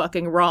 that's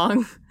fucking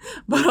wrong.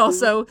 But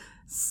also,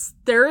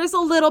 there is a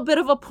little bit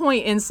of a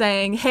point in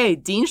saying, hey,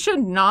 Dean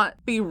should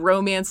not be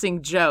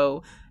romancing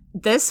Joe.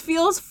 This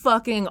feels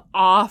fucking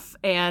off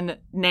and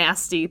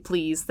nasty,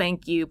 please.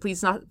 Thank you. Please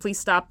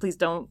stop. Please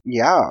don't.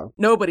 Yeah.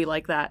 Nobody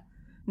like that.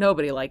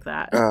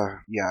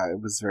 Yeah,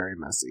 it was very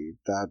messy.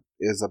 That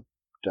is a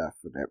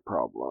definite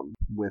problem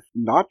with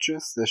not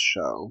just this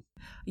show.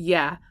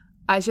 Yeah.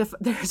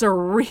 There's a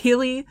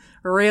really,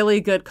 really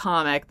good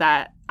comic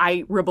that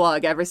I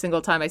reblog every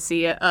single time I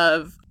see it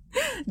of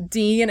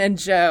Dean and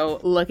Joe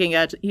looking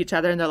at each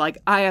other and they're like,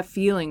 I have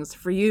feelings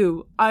for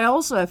you. I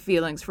also have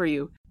feelings for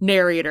you.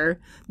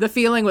 Narrator. The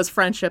feeling was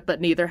friendship, but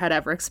neither had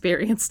ever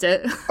experienced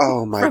it.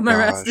 Oh my From gosh.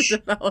 Arrested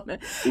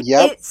Development.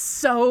 Yep. It's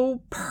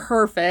so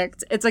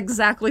perfect. It's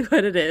exactly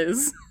what it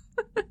is.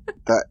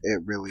 That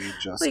it really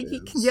just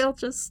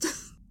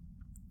is.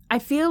 I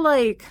feel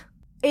like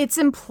it's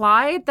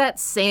implied that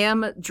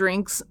Sam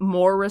drinks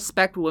more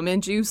Respect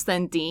Women juice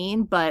than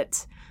Dean,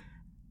 but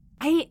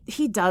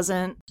he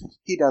doesn't.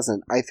 He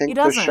doesn't. I think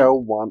the show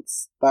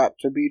wants that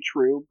to be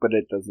true, but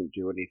it doesn't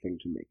do anything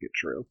to make it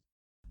true.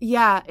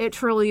 Yeah, it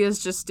truly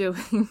is just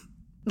doing,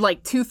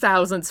 like,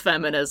 2000s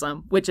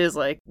feminism, which is,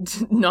 like,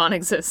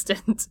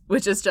 non-existent.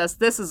 Which is just,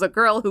 this is a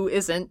girl who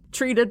isn't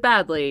treated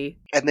badly.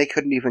 And they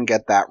couldn't even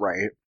get that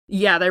right.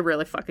 Yeah, they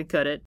really fucking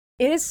couldn't.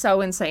 It is so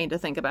insane to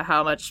think about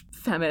how much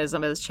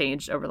feminism has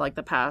changed over, like,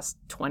 the past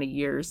 20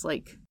 years.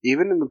 Like,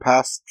 even in the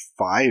past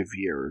 5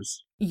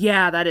 years.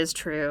 Yeah, that is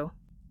true.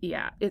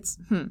 Yeah, it's,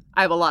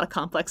 I have a lot of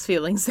complex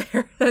feelings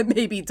there that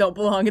maybe don't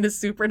belong in a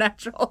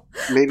Supernatural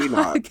Maybe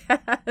not.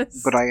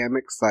 podcast. But I am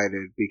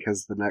excited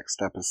because the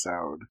next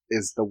episode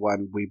is the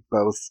one we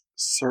both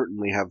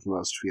certainly have the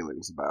most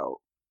feelings about.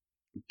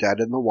 Dead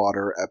in the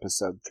Water,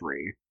 episode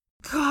 3.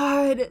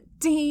 God,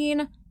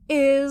 Dean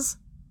is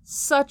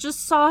such a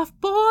soft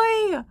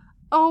boy.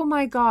 Oh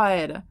my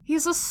god.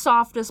 He's the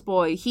softest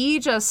boy. He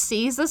just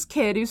sees this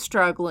kid who's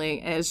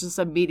struggling and is just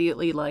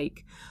immediately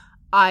like,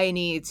 I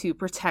need to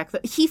protect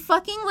them. He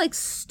fucking, like,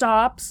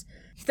 stops.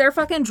 They're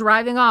fucking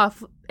driving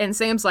off, and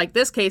Sam's like,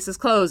 this case is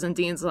closed, and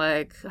Dean's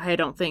like, I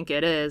don't think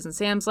it is. And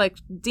Sam's like,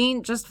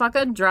 Dean, just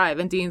fucking drive.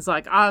 And Dean's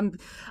like,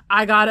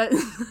 I gotta,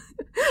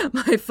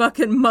 my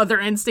fucking mother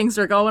instincts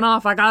are going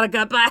off. I gotta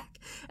get back.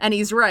 And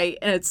he's right.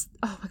 And it's,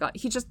 oh my god,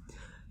 he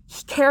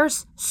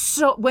cares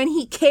so, when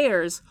he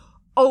cares,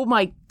 oh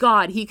my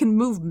god, he can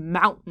move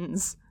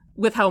mountains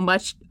with how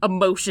much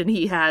emotion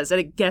he has, and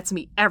it gets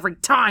me every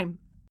time.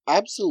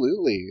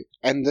 Absolutely.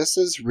 And this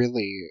is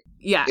really...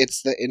 Yeah.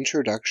 It's the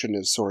introduction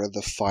of sort of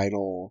the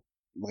final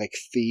like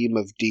theme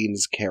of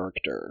Dean's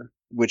character,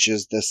 which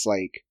is this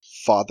like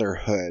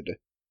fatherhood.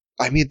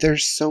 I mean,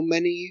 there's so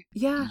many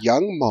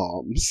young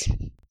moms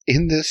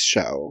in this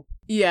show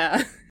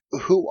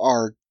who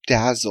are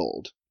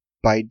dazzled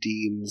by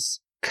Dean's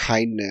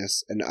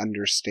kindness and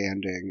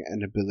understanding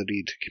and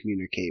ability to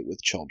communicate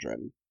with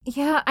children.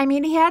 Yeah, I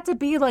mean, he had to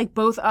be like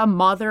both a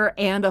mother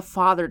and a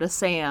father to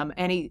Sam,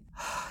 and he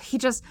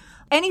just,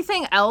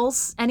 anything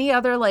else, any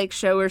other like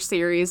show or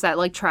series that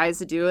like tries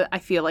to do it, I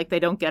feel like they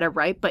don't get it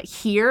right. But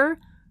here,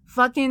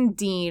 fucking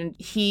Dean,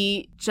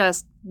 he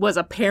just was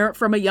a parent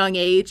from a young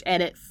age,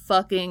 and it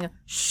fucking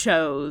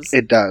shows.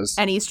 It does.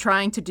 And he's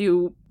trying to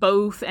do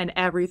both and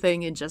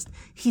everything, and just,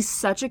 he's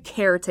such a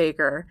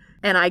caretaker,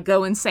 and I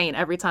go insane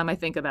every time I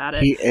think about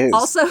it. He is.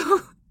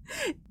 Also,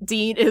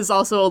 Dean is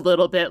also a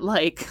little bit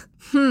like,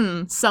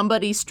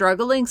 somebody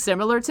struggling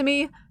similar to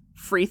me,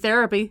 free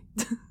therapy.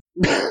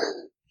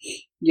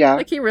 Yeah.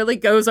 Like, he really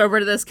goes over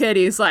to this kid.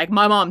 He's like,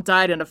 my mom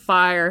died in a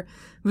fire.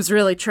 It was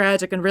really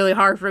tragic and really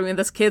hard for me. And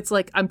this kid's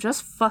like, I'm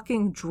just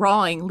fucking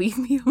drawing. Leave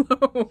me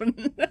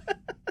alone.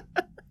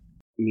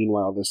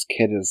 Meanwhile, this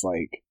kid is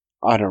like,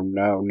 I don't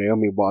know,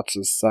 Naomi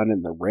Watts' son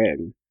in The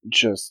Ring.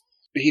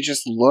 He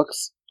just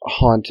looks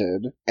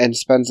haunted and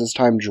spends his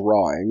time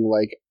drawing.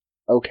 Like,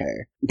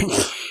 okay.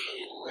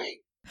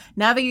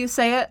 Now that you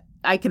say it,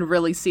 I can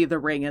really see The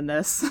Ring in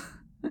this.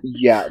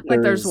 Yeah.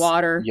 Like, there's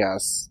water.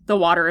 Yes. The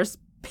water is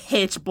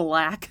pitch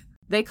black.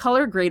 They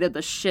color graded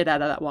the shit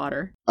out of that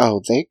water.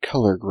 Oh, they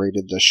color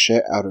graded the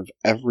shit out of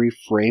every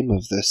frame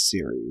of this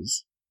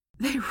series.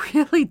 They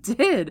really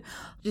did.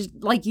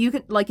 Just like, you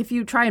can, like, if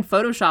you try and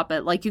Photoshop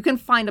it, like, you can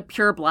find a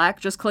pure black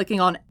just clicking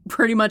on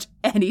pretty much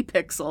any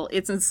pixel.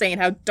 It's insane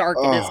how dark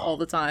it is all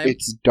the time.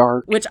 It's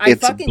dark. Which I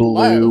fucking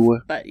blue.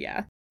 love, but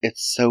yeah.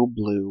 It's so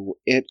blue.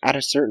 At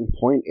a certain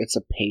point, it's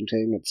a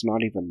painting. It's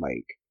not even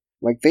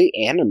like they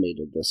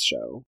animated this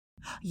show.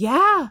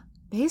 Yeah,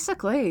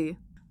 basically.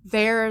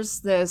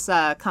 There's this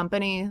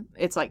company,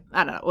 it's like,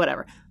 I don't know,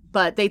 whatever.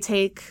 But they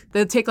take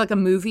like a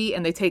movie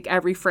and they take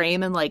every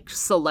frame and like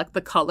select the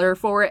color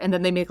for it, and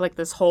then they make like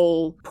this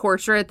whole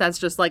portrait that's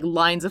just like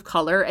lines of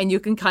color, and you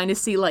can kind of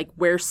see like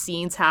where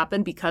scenes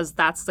happen because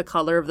that's the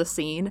color of the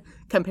scene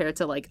compared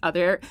to like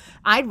other.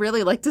 I'd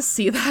really like to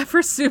see that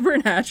for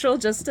Supernatural.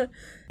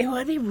 It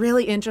would be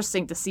really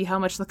interesting to see how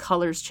much the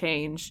colors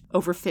change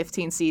over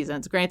 15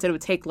 seasons. Granted, it would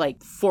take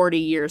like 40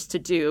 years to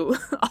do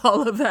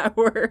all of that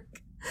work,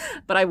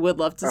 but I would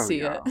love to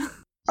see it.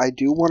 I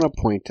do want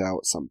to point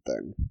out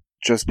something,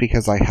 just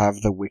because I have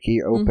the wiki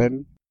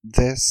open.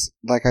 This,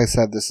 like I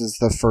said, this is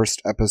the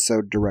first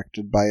episode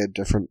directed by a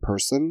different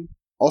person.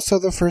 Also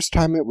the first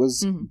time it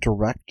was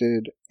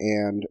directed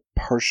and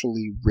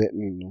partially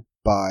written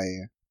by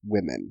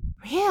women.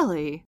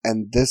 Really?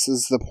 And this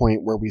is the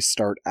point where we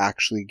start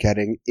actually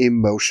getting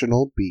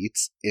emotional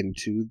beats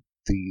into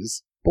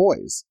these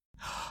boys.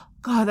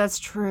 God, that's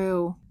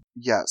true.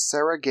 Yeah,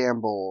 Sarah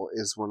Gamble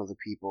is one of the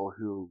people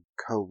who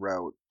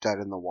co-wrote Dead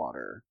in the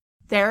Water.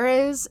 There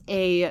is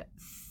a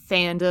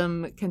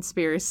fandom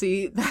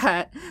conspiracy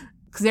that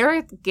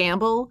Sarah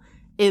Gamble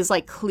is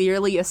like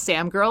clearly a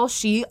Sam girl.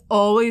 She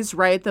always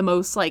writes the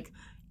most like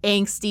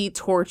angsty,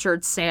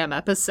 tortured Sam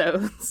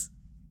episodes.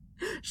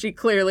 She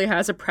clearly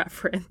has a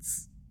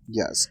preference.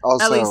 Yes.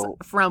 Also, at least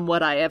from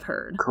what I have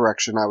heard.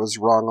 Correction, I was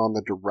wrong on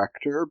the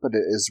director, but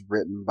it is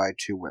written by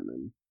two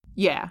women.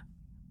 Yeah.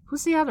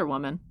 Who's the other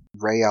woman?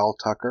 Raelle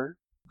Tucker.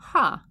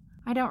 Huh.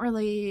 I don't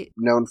really...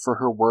 Known for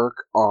her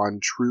work on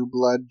True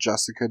Blood,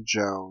 Jessica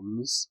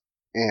Jones,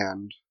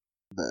 and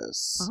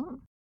this. Oh.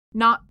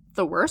 Not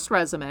the worst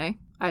resume,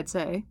 I'd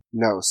say.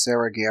 No,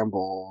 Sarah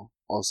Gamble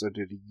also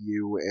did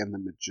You and the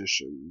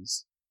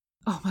Magicians.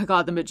 Oh my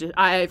god,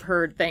 I've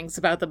heard things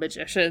about The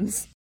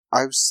Magicians.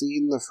 I've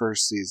seen the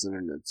first season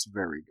and it's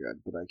very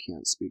good, but I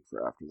can't speak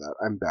for after that.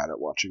 I'm bad at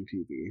watching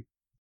TV.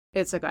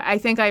 It's okay. I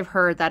think I've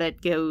heard that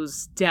it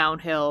goes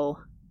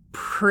downhill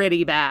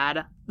pretty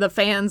bad. The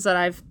fans that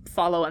I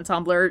follow on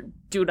Tumblr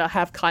do not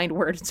have kind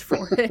words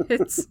for it.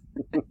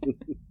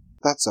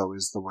 That's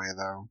always the way,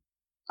 though.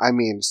 I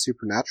mean,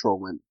 Supernatural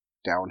went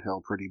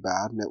downhill pretty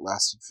bad, and it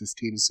lasted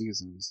 15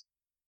 seasons.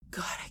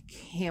 God, I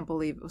can't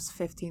believe it was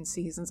 15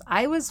 seasons.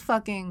 I was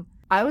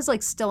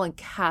like still in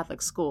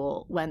Catholic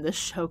school when this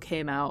show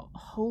came out.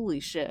 Holy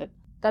shit.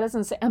 That is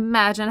insane.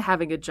 Imagine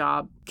having a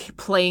job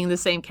playing the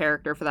same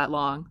character for that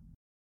long.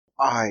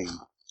 I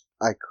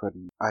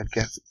couldn't. I'd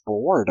get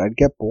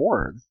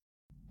bored.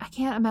 I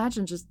can't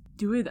imagine just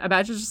doing that.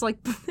 Imagine just like,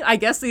 I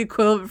guess the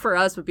equivalent for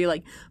us would be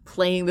like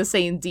playing the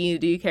same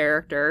D&D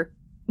character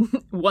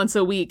once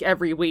a week,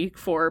 every week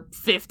for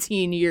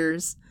 15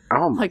 years.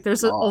 Oh my like,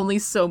 there's God. only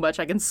so much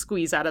I can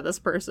squeeze out of this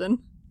person.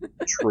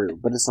 True,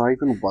 but it's not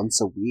even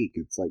once a week.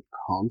 It's like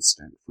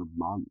constant for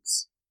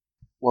months.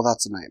 Well,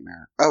 that's a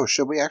nightmare. Oh,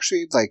 should we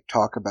actually like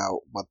talk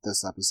about what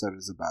this episode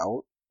is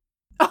about?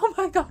 Oh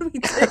my god, we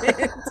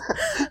did.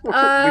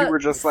 We were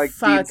just like,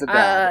 Dean's a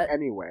dad.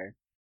 Anyway.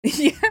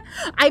 Yeah,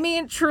 I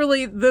mean,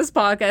 truly, this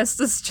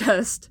podcast is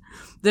just,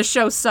 this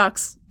show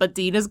sucks, but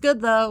Dean is good,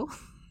 though.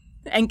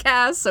 And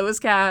Cass, so is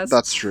Cass.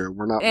 That's true.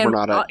 We're not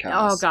at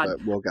Cass,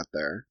 but we'll get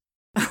there.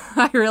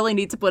 I really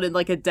need to put in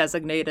like a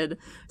designated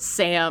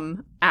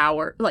Sam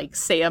hour, like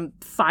Sam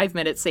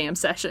 5-minute Sam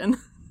session.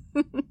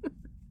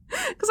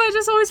 Because I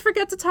just always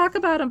forget to talk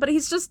about him, but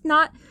he's just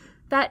not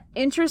that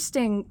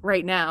interesting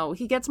right now.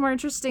 He gets more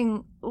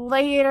interesting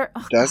later.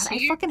 Oh, Does God,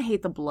 he? I fucking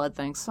hate the blood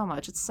thing so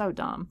much. It's so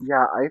dumb.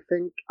 Yeah,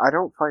 I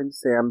don't find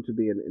Sam to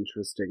be an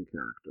interesting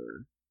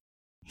character.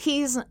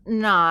 He's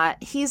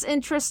not. He's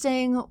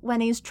interesting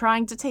when he's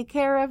trying to take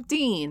care of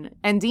Dean.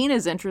 And Dean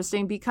is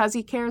interesting because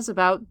he cares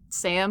about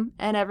Sam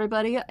and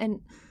everybody.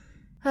 And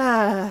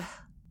I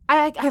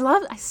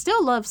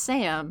still love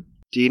Sam.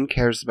 Dean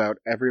cares about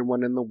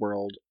everyone in the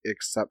world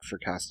except for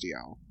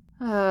Castiel.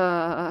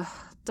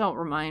 Don't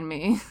remind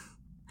me.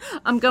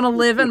 I'm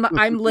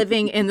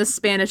living in the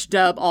Spanish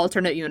dub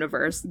alternate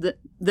universe.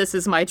 This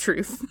is my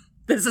truth.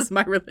 This is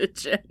my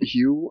religion.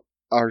 You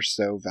are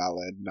so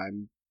valid,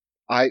 and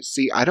I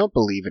don't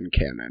believe in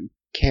canon.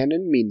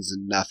 Canon means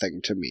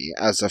nothing to me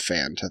as a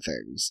fan to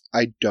things.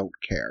 I don't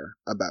care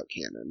about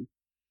canon.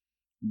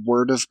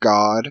 Word of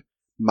God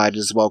might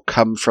as well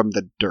come from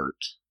the dirt.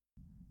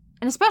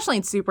 And especially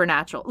in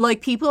Supernatural.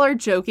 Like, people are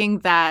joking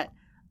that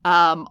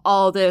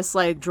all this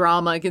like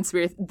drama and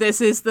conspiracy,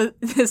 this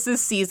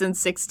is season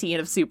 16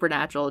 of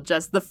Supernatural,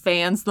 just the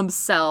fans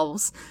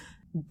themselves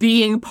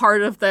being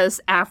part of this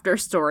after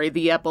story,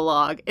 the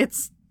epilogue.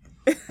 It's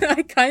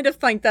I kind of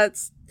think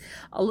there's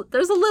a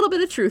little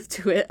bit of truth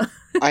to it.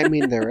 I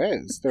mean, there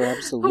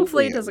absolutely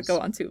Hopefully it is. doesn't go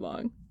on too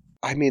long.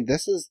 I mean,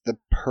 this is the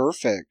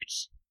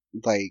perfect,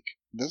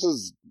 this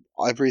is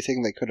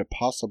everything they could have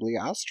possibly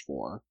asked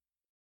for.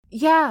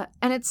 Yeah,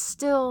 and it's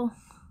still,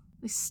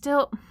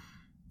 Jensen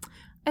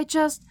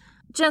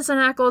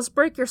Ackles,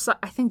 break your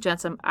I think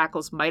Jensen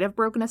Ackles might have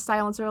broken his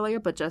silence earlier,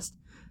 but just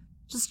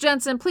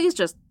Jensen, please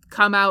just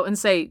come out and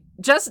say,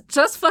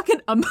 just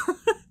fucking,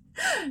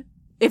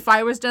 if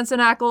I was Jensen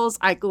Ackles,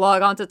 I'd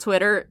log onto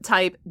Twitter,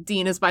 type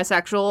Dean is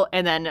bisexual,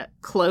 and then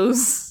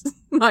close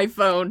my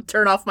phone,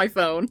 turn off my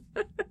phone.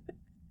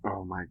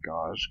 Oh my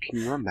gosh,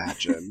 can you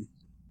imagine?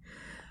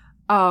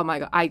 Oh my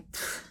god, I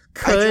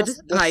tried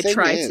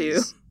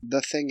to.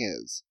 The thing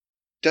is,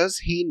 does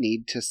he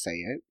need to say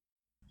it?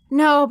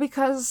 No,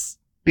 because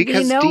we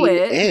know Dean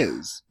it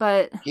is.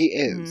 But he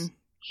is.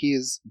 He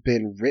has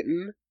been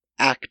written,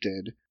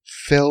 acted,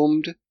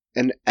 filmed,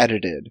 and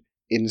edited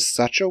in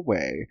such a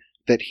way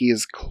that he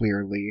is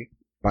clearly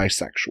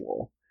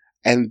bisexual.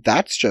 And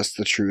that's just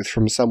the truth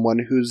from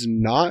someone who's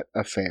not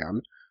a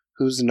fan,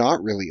 who's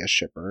not really a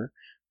shipper,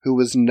 who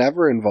was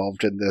never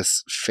involved in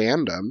this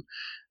fandom,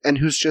 and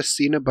who's just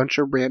seen a bunch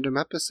of random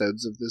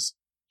episodes of this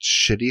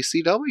shitty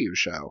CW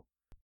show.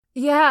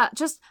 Yeah,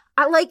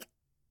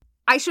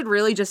 I should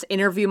really just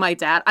interview my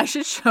dad. I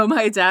should show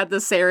my dad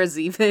the Sarah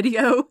Z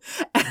video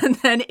and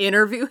then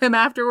interview him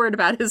afterward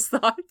about his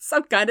thoughts.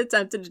 I'm kind of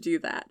tempted to do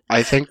that.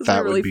 I think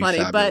that really would be funny,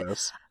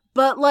 fabulous.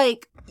 But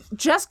like,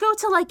 just go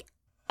to like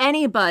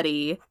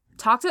anybody,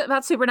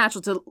 about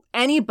Supernatural to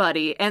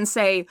anybody and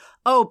say,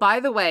 oh, by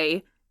the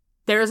way,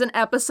 there's an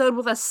episode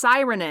with a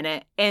siren in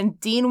it, and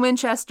Dean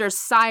Winchester's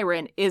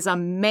siren is a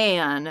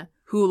man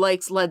who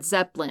likes Led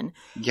Zeppelin.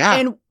 Yeah.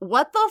 And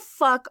what the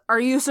fuck are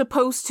you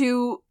supposed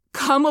to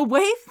come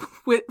away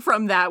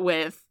from that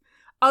with,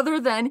 other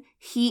than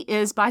he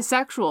is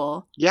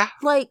bisexual? Yeah.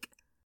 Like,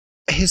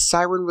 his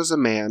siren was a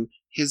man.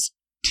 His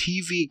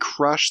TV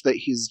crush that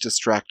he's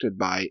distracted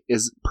by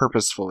is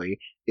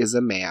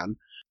a man.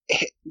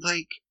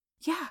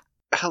 yeah.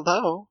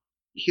 Hello?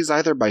 He's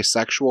either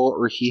bisexual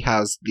or he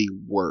has the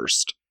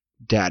worst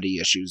daddy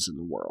issues in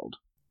the world.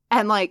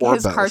 And like, or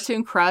his both.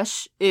 cartoon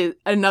crush is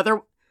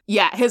another.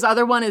 Yeah, his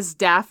other one is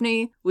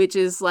Daphne, which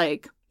is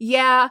like,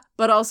 yeah,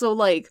 but also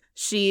like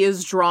she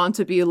is drawn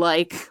to be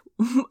like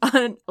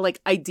an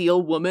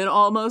ideal woman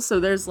almost. So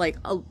there's like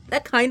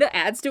that kind of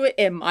adds to it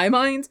in my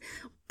mind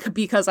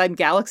because I'm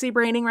galaxy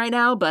braining right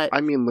now. But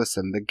I mean,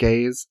 listen, the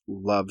gays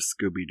love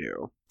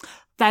Scooby-Doo.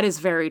 That is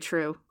very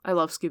true. I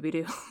love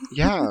Scooby-Doo.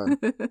 Yeah.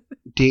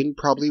 Dean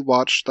probably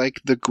watched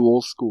like The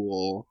Ghoul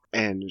School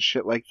and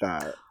shit like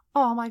that.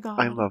 Oh my god.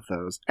 I love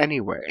those.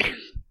 Anyway.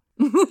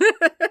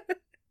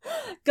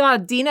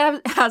 God, Dean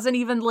hasn't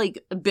even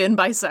like been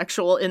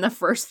bisexual in the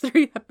first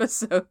 3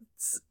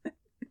 episodes.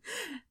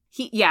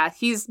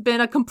 He's been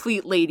a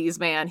complete ladies'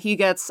 man. He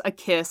gets a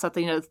kiss at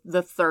the end of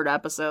the 3rd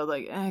episode.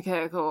 Like,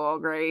 okay, cool,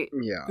 great.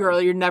 Yeah.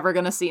 Girl, you're never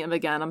gonna see him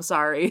again. I'm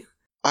sorry.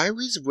 I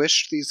always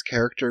wished these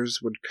characters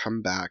would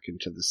come back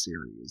into the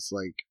series.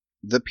 Like,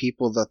 the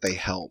people that they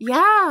helped.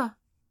 Yeah.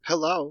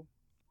 Hello.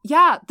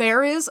 Yeah,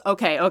 there is.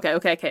 Okay.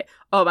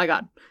 Oh my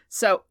god.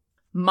 So,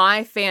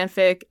 my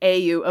fanfic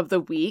AU of the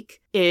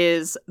week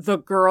is the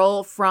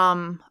girl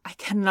from, I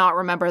cannot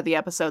remember the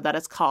episode that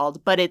it's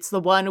called, but it's the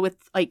one with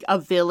like a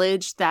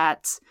village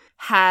that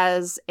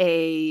has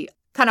a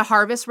kind of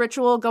harvest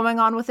ritual going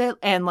on with it.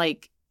 And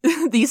like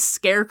these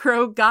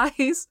scarecrow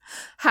guys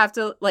have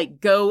to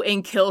like go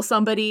and kill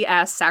somebody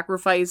as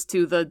sacrifice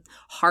to the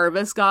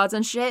harvest gods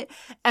and shit.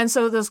 And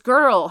so this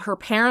girl, her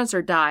parents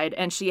are died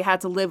and she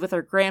had to live with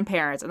her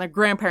grandparents, and their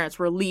grandparents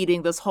were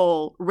leading this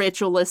whole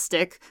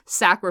ritualistic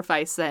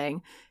sacrifice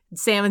thing.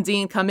 Sam and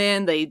Dean come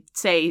in, they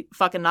say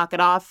fucking knock it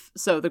off.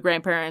 So the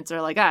grandparents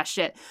are like, ah,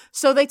 shit.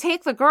 So they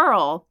take the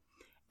girl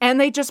and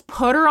they just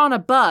put her on a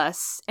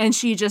bus and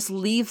she just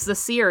leaves the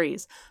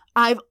series.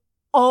 I've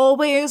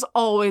always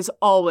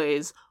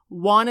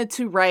wanted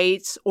to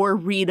write or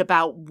read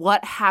about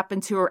what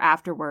happened to her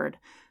afterward.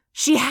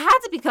 She had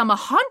to become a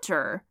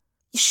hunter.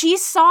 She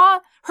saw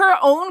her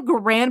own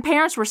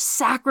grandparents were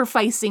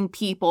sacrificing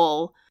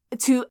people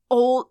to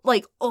old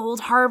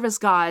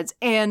harvest gods,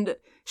 and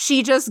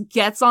she just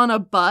gets on a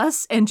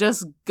bus and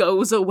just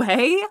goes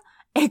away.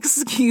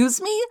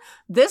 Excuse me?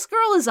 This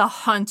girl is a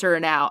hunter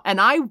now,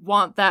 and I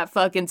want that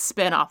fucking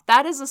spinoff.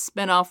 That is a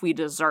spinoff we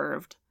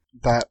deserved.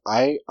 That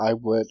I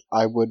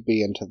would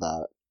be into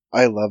that.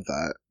 I love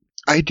that.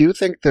 I do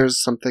think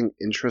there's something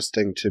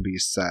interesting to be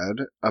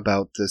said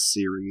about this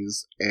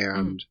series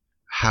and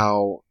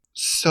how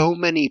so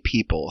many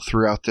people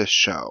throughout this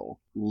show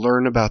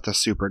learn about the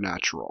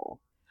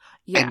supernatural.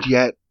 Yeah. And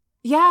yet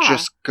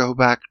just go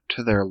back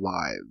to their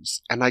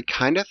lives. And I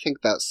kind of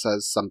think that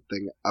says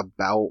something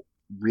about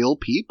real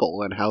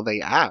people and how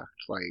they act.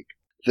 Like,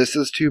 this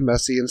is too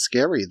messy and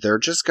scary. They're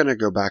just going to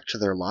go back to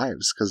their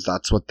lives because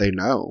that's what they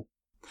know.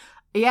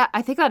 Yeah,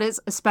 I think that is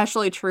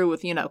especially true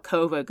with,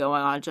 COVID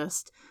going on.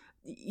 Just,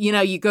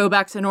 you go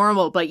back to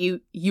normal, but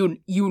you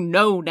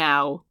know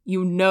now,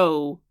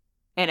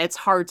 and it's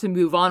hard to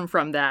move on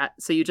from that.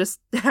 So you just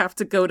have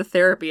to go to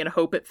therapy and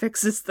hope it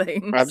fixes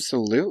things.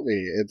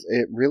 Absolutely.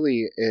 It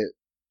really,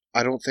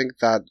 I don't think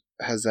that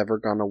has ever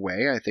gone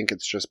away. I think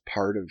it's just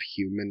part of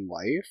human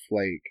life.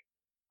 Like,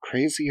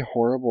 crazy,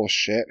 horrible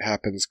shit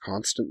happens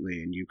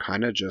constantly, and you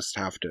kind of just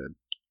have to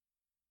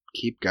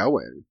keep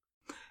going.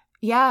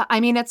 Yeah, I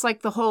mean, it's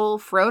like the whole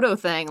Frodo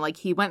thing. Like,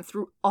 he went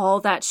through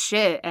all that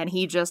shit, and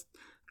he just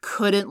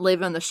couldn't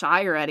live in the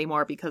Shire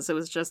anymore because it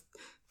was just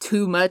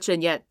too much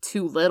and yet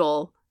too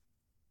little,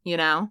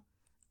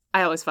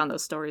 I always found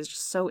those stories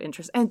just so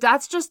interesting. And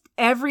that's just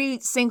every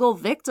single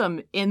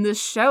victim in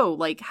this show.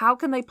 Like, how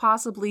can they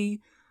possibly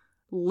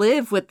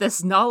live with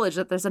this knowledge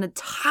that there's an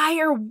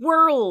entire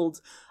world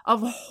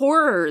of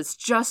horrors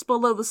just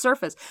below the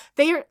surface?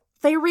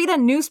 They read a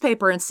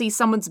newspaper and see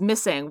someone's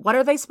missing. What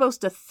are they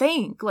supposed to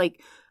think?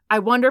 Like, I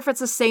wonder if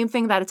it's the same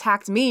thing that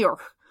attacked me, or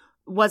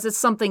was it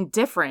something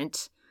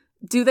different?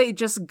 Do they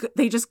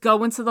just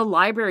go into the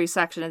library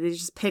section and they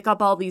just pick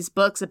up all these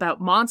books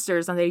about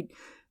monsters and they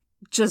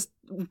just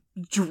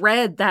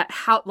dread that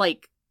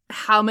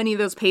how many of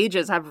those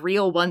pages have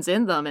real ones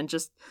in them, and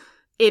just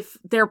if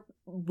they're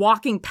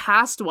walking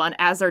past one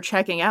as they're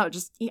checking out,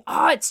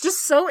 it's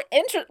just so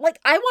interesting. Like,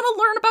 I want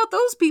to learn about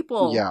those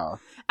people. Yeah.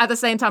 At the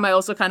same time, I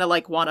also kind of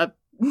want a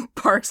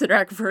Parks and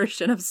Rec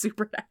version of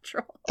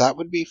Supernatural. That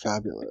would be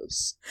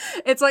fabulous.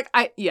 It's like,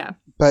 yeah.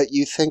 But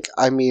you think,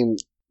 I mean,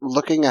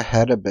 looking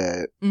ahead a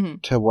bit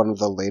to one of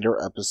the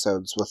later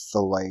episodes with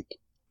the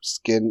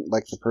skin,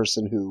 the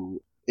person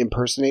who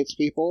impersonates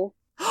people.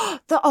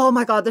 Oh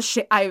my god,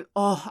 I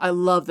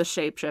love the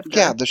shapeshifter.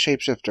 Yeah, the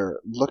shapeshifter.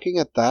 Looking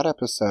at that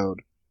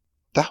episode,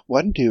 that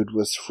one dude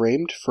was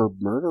framed for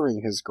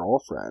murdering his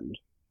girlfriend.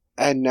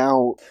 And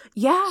now,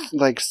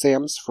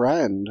 Sam's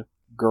friend,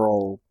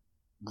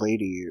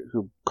 lady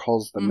who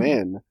calls them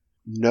in,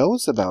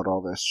 knows about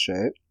all this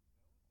shit,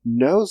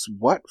 knows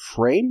what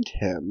framed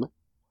him,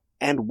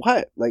 and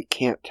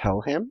can't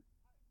tell him?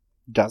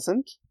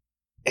 Doesn't?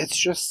 It's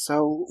just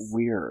so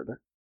weird.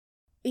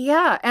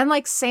 Yeah, and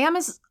Sam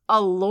is a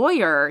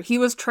lawyer. He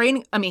was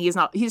training,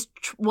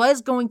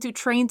 was going to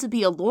train to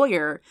be a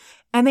lawyer,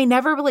 and they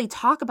never really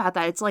talk about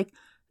that. It's like,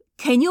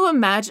 can you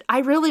imagine? I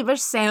really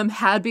wish Sam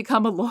had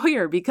become a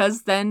lawyer,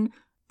 because then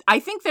I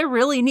think they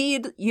really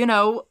need,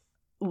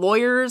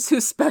 lawyers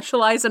who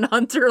specialize in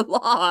hunter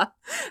law,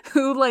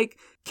 who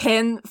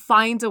can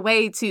find a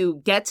way to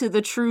get to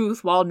the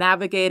truth while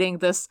navigating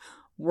this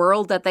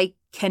world that they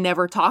can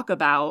never talk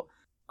about.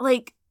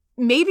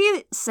 Maybe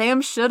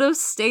Sam should have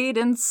stayed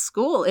in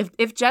school.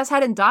 If Jess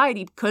hadn't died,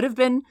 he could have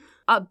been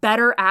a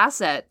better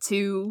asset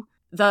to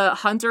the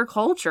hunter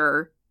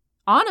culture.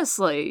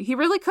 Honestly, he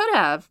really could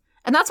have.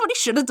 And that's what he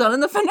should have done in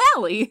the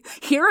finale.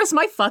 Here is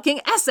my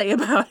fucking essay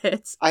about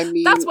it. I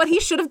mean, that's what he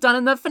should have done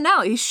in the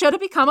finale. He should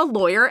have become a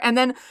lawyer and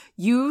then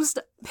used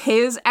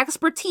his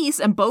expertise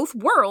in both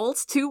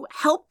worlds to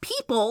help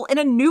people in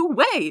a new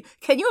way.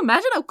 Can you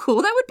imagine how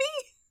cool that would be?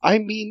 I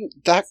mean,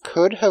 that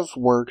could have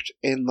worked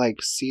in,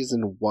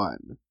 season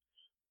 1.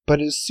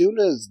 But as soon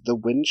as the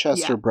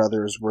Winchester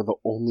brothers were the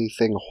only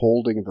thing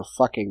holding the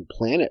fucking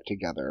planet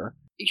together,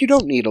 you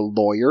don't need a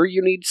lawyer,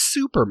 you need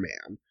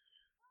Superman.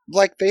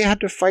 They had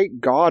to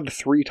fight God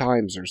 3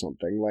 times or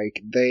something.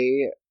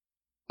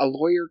 A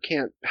lawyer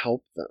can't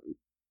help them.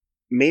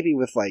 Maybe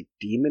with,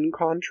 demon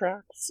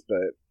contracts,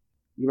 but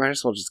you might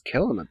as well just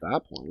kill him at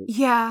that point.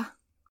 Yeah.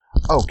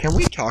 Oh, can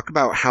we talk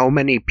about how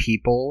many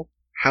people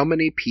how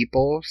many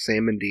people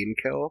Sam and Dean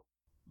kill?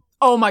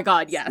 Oh my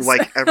god, yes.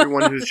 Like,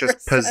 everyone who's just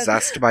 100%.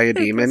 possessed by a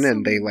demon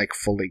and they, like,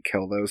 fully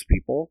kill those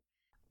people?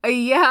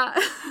 Yeah.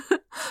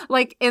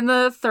 Like, in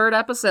the third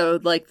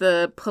episode, like,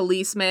 the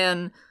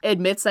policeman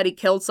admits that he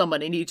killed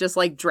someone and he just,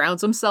 like,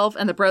 drowns himself,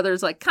 and the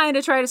brothers, like, kind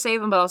of try to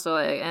save him, but also,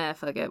 like,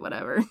 fuck it,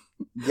 whatever.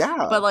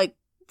 Yeah. But, like,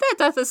 that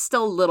death is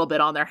still a little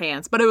bit on their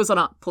hands, but it was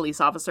a police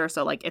officer,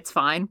 so, like, it's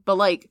fine. But,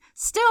 like,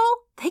 still,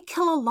 they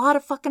kill a lot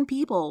of fucking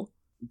people.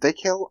 They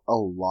kill a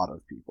lot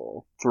of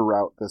people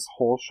throughout this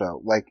whole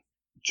show. Like,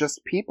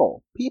 just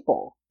people.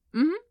 People.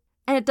 Mm-hmm.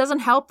 And it doesn't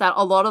help that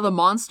a lot of the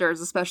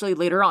monsters, especially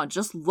later on,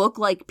 just look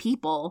like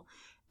people.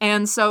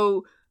 And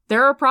so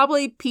there are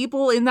probably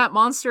people in that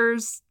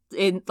monsters,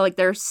 in, like,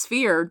 their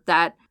sphere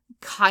that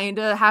kind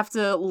of have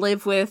to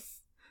live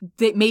with,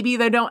 that maybe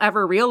they don't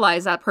ever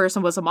realize that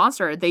person was a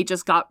monster. They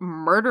just got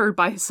murdered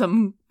by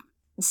some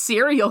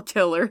serial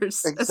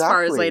killers, Exactly. as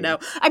far as they know.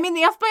 I mean,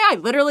 the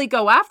FBI literally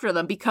go after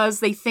them because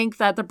they think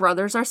that the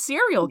brothers are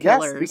serial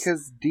killers. Yes,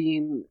 because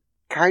Dean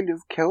kind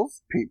of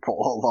kills people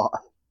a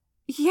lot.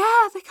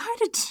 Yeah, they kind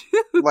of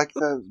do. Like,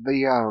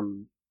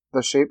 the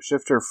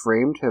shapeshifter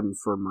framed him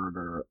for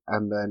murder,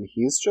 and then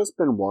he's just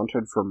been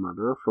wanted for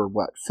murder for,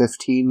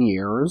 15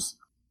 years?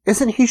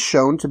 Isn't he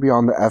shown to be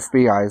on the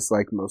FBI's,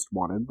 like, most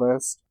wanted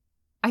list?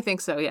 I think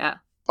so, yeah.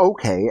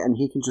 Okay, and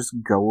he can just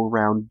go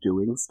around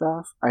doing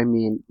stuff? I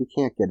mean, we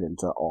can't get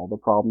into all the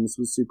problems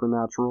with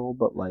Supernatural,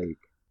 but, like...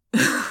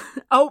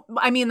 Oh,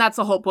 I mean, that's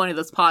the whole point of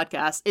this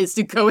podcast, is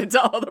to go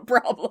into all the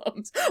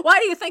problems. Why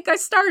do you think I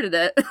started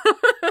it?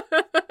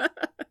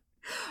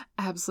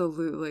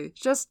 Absolutely.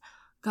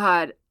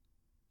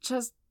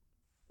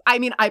 I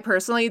mean, I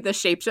personally, the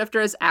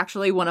shapeshifter is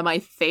actually one of my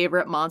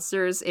favorite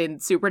monsters in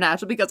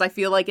Supernatural because I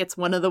feel like it's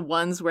one of the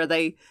ones where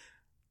they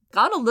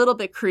got a little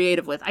bit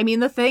creative with. I mean,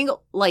 the thing,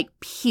 like,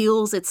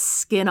 peels its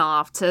skin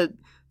off to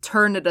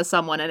turn into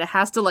someone, and it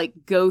has to, like,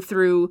 go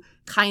through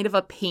kind of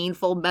a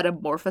painful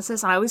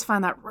metamorphosis, and I always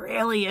find that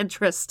really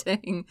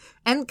interesting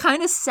and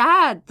kind of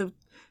sad. The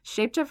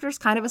shapeshifter's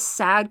kind of a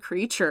sad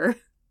creature.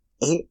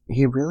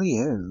 He really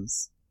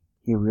is.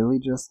 He really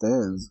just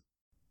is.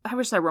 I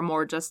wish there were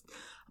more just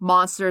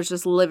monsters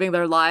just living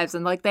their lives,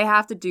 and, like, they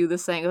have to do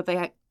this thing, but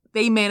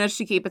they manage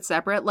to keep it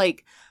separate.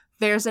 Like,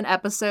 there's an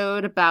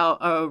episode about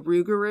a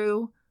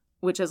Rougarou,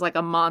 which is like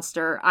a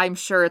monster. I'm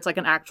sure it's like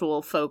an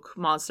actual folk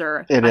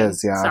monster. It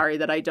is, yeah. Sorry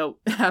that I don't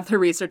have the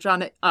research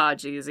on it. Oh,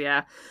 geez,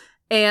 yeah.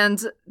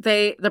 And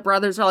the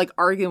brothers are, like,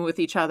 arguing with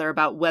each other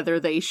about whether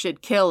they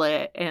should kill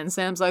it. And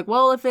Sam's like,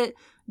 well, if it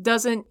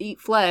doesn't eat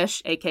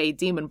flesh, aka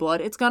demon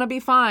blood, it's gonna be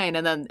fine.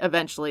 And then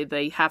eventually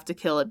they have to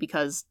kill it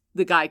because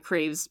the guy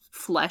craves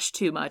flesh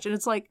too much. And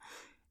it's like,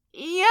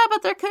 yeah,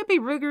 but there could be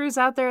Rougarous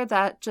out there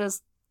that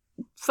just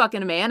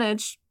fucking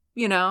manage,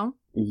 you know?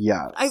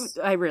 Yes.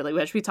 I really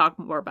wish we talked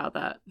more about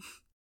that.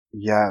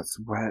 Yes,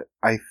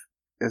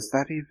 is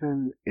that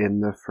even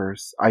in the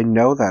first... I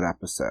know that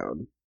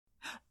episode.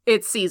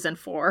 It's season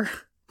 4.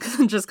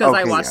 Just because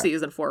I watched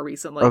season 4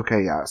 recently.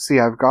 Okay, yeah. See,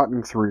 I've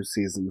gotten through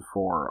season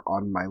 4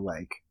 on my,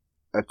 like,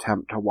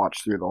 attempt to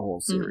watch through the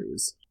whole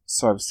series.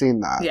 So I've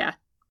seen that. Yeah.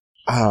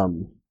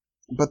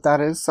 But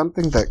that is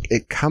something that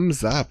it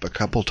comes up a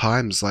couple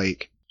times,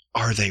 like,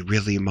 are they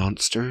really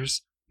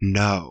monsters?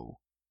 No.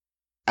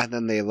 And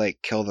then they, like,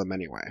 kill them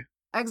anyway.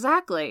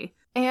 Exactly.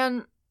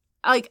 And,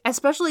 like,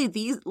 especially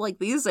these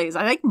days,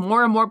 I think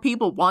more and more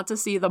people want to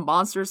see the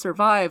monster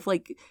survive.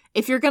 Like,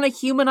 if you're gonna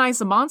humanize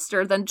a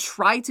monster, then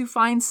try to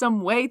find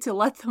some way to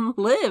let them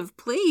live,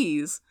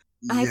 please.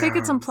 And I think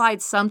it's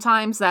implied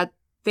sometimes that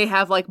they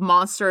have, like,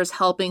 monsters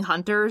helping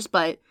hunters,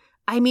 but,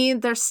 I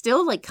mean, they're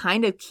still, like,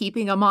 kind of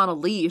keeping them on a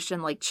leash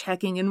and, like,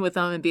 checking in with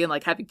them and being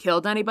like, have you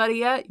killed anybody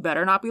yet? You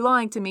better not be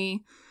lying to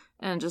me.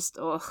 And just,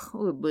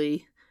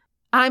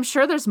 I'm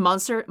sure there's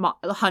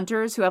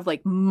hunters who have,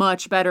 like,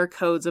 much better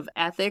codes of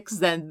ethics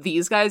than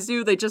these guys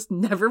do. They just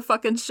never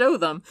fucking show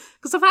them.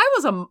 Because if I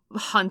was a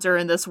hunter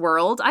in this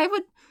world, I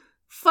would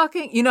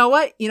fucking... You know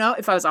what?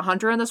 If I was a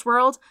hunter in this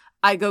world,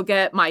 I'd go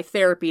get my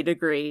therapy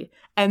degree,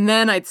 and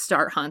then I'd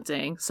start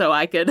hunting so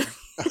I could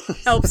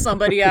help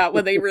somebody out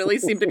when they really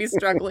seem to be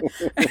struggling.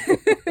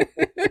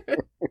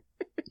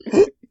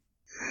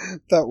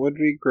 That would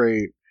be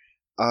great.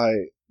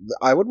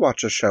 I would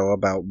watch a show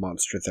about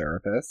Monster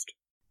Therapist.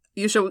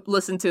 You should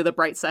listen to the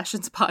Bright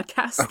Sessions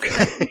podcast.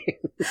 Okay.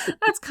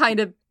 That's kind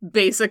of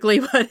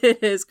basically what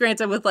it is.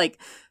 Granted, with, like,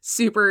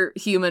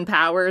 superhuman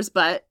powers,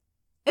 but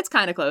it's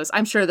kind of close.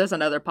 I'm sure there's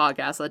another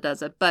podcast that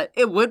does it, but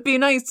it would be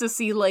nice to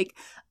see, like,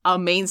 a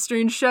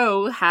mainstream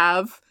show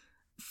have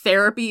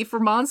therapy for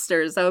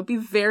monsters. That would be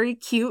very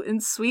cute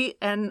and sweet,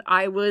 and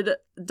I would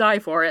die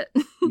for it.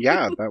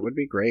 Yeah, that would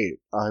be great.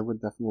 I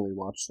would definitely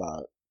watch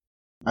that.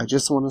 I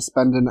just want to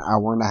spend an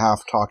hour and a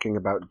half talking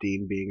about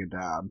Dean being a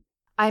dad.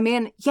 I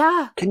mean,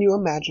 yeah. Can you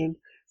imagine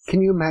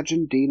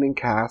Dean and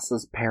Cass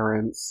as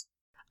parents?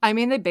 I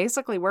mean, they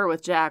basically were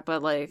with Jack,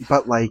 but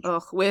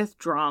with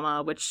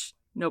drama, which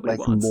nobody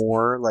wants.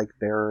 More, like,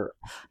 they're...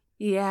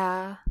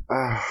 Yeah.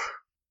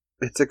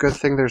 It's a good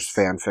thing there's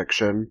fan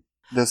fiction.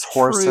 This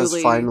horse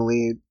has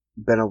finally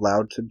been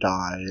allowed to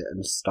die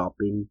and stop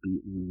being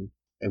beaten,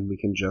 and we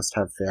can just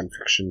have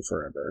fanfiction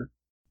forever.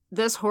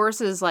 This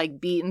horse is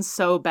like beaten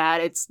so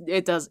bad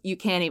you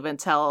can't even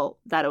tell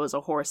that it was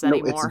a horse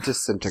anymore. No, it's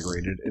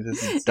disintegrated. It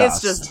is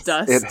dust. It's just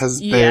dust. It has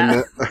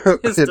been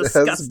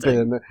has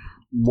been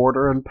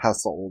mortar and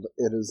pestled.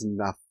 It is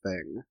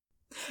nothing.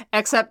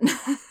 Except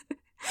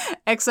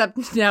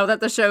now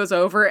that the show's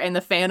over and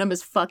the fandom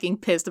is fucking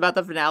pissed about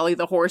the finale,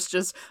 the horse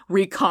just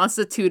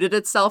reconstituted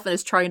itself and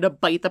is trying to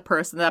bite the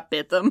person that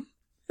bit them.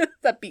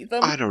 That beat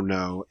them. I don't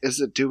know. Is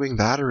it doing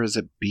that or is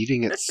it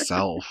beating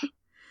itself?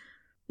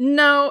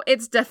 No,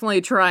 it's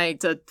definitely trying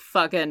to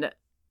fucking...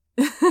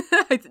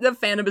 The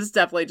fandom is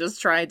definitely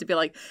just trying to be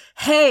like,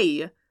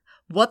 hey,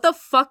 what the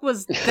fuck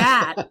was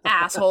that,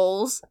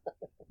 assholes?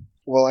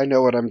 Well, I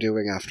know what I'm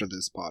doing after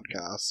this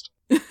podcast.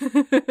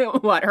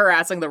 What,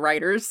 harassing the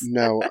writers?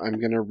 No, I'm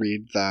gonna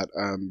read that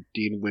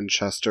Dean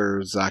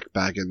Winchester, Zach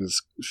Baggins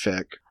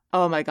fic.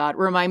 Oh my god,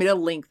 remind me to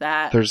link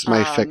that. There's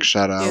my fic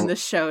shout out. In the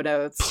show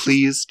notes.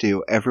 Please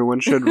do. Everyone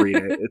should read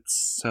it.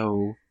 It's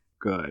so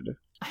good.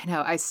 I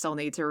know, I still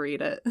need to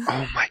read it.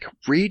 Oh my god,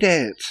 read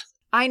it!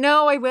 I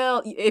know I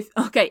will. If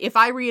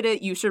I read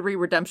it, you should read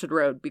Redemption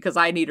Road, because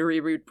I need to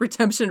read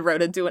Redemption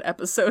Road and do an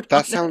episode.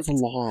 That sounds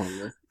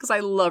long. Because I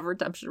love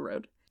Redemption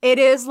Road. It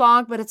is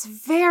long, but it's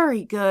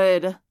very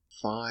good.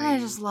 Fine. I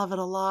just love it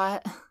a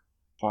lot.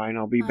 Fine,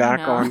 I'll be back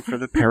on for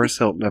the Paris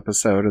Hilton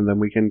episode, and then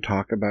we can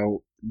talk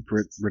about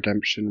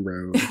Redemption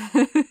Road.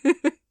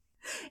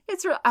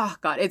 It's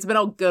been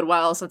a good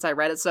while since I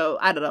read it, so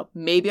I don't know.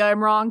 Maybe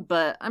I'm wrong,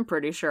 but I'm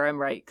pretty sure I'm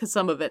right, because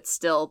some of it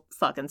still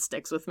fucking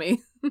sticks with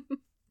me.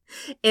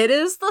 It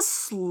is the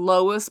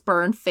slowest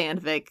burn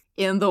fanfic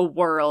in the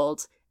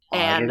world,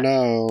 and I don't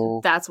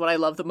know. That's what I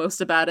love the most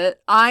about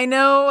it. I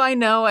know,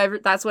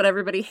 that's what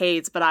everybody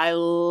hates, but I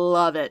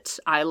love it.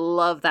 I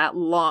love that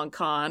long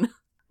con.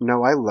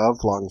 No, I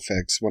love long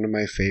fics. One of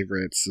my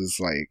favorites is,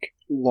 like,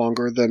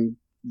 longer than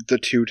The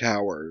Two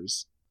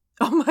Towers.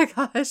 Oh my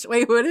gosh,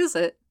 wait, what is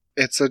it?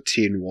 It's a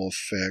Teen Wolf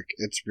fic.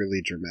 It's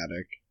really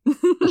dramatic.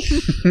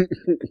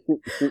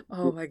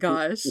 Oh my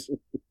gosh.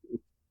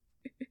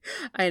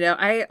 I know.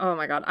 Oh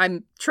my god.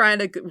 I'm trying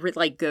to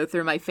go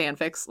through my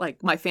fanfics,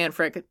 like my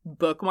fanfic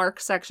bookmark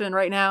section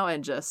right now,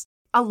 and just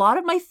a lot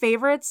of my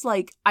favorites,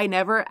 like, I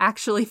never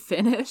actually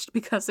finished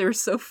because they were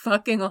so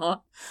fucking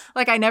long.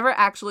 Like, I never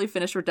actually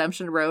finished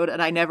Redemption Road,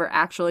 and I never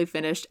actually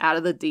finished Out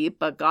of the Deep,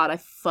 but god, I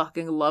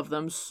fucking love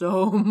them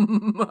so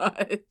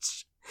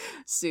much.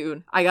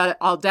 Soon.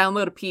 I'll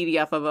download a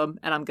PDF of them,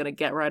 and I'm gonna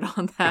get right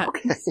on that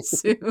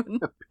soon.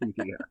 A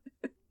PDF.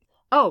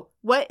 Oh,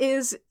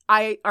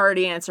 I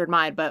already answered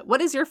mine, but what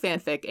is your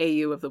fanfic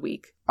AU of the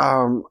week?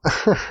 I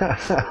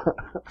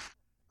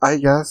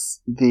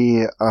guess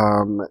the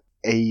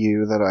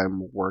AU that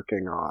I'm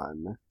working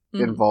on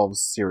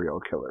involves serial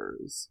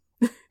killers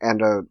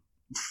and a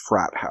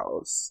frat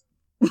house.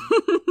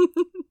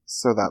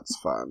 So that's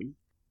fun.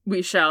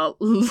 We shall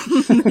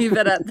leave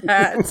it at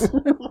that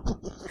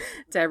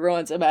to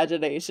everyone's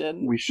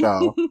imagination. We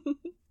shall.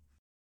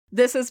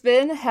 This has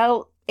been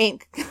Hell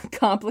Ain't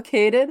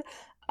Complicated.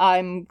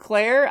 I'm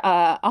Claire.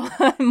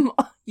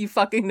 You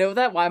fucking know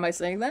that. Why am I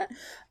saying that?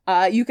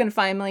 You can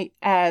find me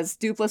as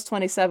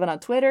Dupless27 on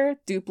Twitter,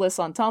 Dupless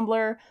on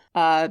Tumblr,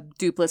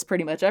 Dupless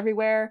pretty much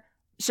everywhere.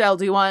 Shell,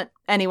 do you want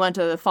anyone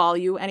to follow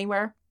you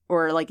anywhere?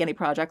 Or, like, any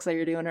projects that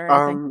you're doing or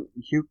anything?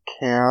 You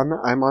can.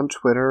 I'm on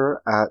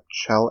Twitter at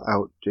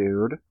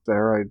ChellOutDude.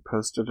 There I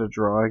posted a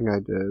drawing I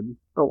did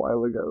a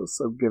while ago,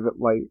 so give it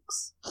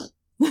likes.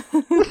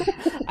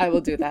 I will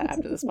do that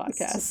after this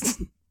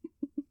podcast.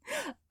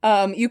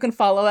 You can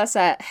follow us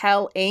at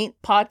Hell Ain't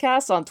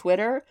Podcast on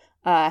Twitter,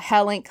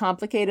 Hell Ain't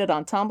Complicated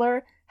on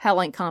Tumblr,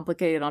 Hell Ain't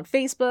Complicated on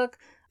Facebook,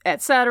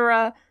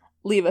 etc.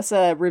 Leave us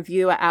a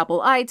review at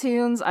Apple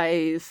iTunes.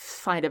 I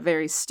find it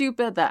very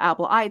stupid that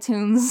Apple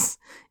iTunes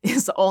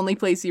is the only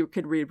place you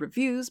could read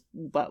reviews,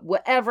 but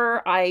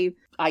whatever, I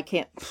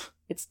can't.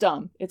 It's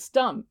dumb. It's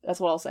dumb. That's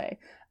what I'll say.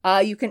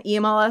 You can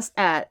email us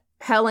at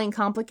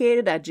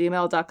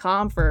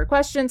hellandcomplicated@gmail.com for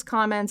questions,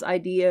 comments,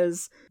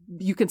 ideas.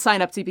 You can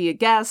sign up to be a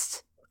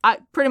guest. I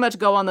pretty much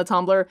go on the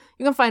Tumblr.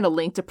 You can find a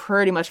link to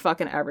pretty much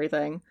fucking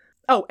everything.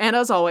 Oh, and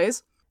as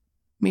always,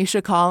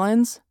 Misha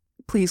Collins,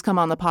 please come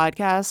on the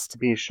podcast.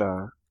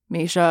 Misha,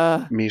 we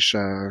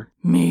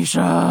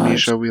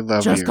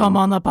love you. Just come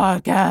on the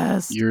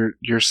podcast.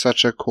 You're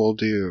such a cool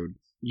dude.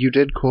 You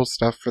did cool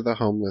stuff for the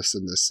homeless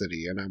in this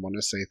city, and I want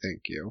to say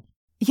thank you.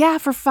 Yeah,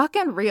 for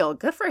fucking real.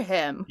 Good for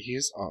him.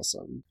 He's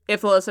awesome. If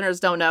the listeners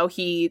don't know,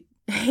 he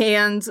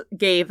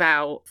gave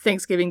out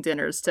Thanksgiving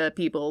dinners to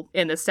people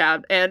in this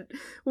town, and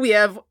we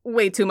have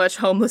way too much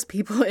homeless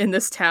people in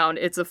this town.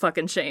 It's a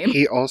fucking shame.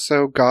 He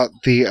also got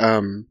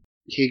the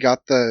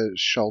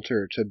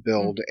shelter to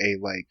build a,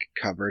 like,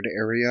 covered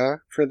area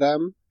for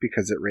them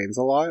because it rains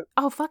a lot.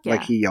 Oh, fuck yeah.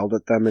 Like, he yelled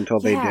at them until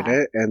they did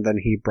it, and then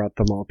he brought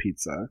them all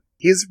pizza.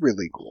 He's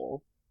really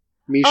cool.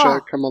 Misha,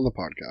 come on the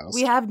podcast.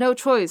 We have no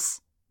choice.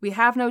 We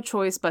have no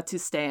choice but to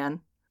stan.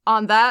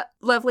 On that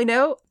lovely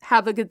note,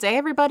 have a good day,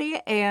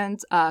 everybody,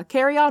 and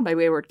carry on, my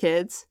wayward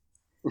kids.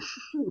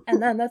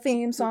 And then the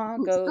theme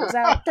song goes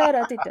out. Da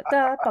da da da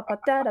da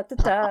da da da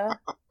da.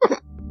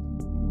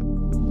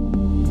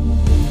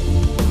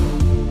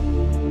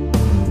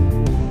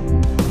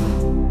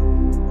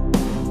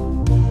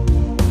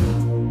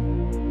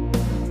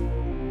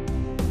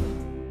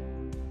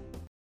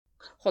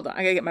 Hold on,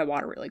 I gotta get my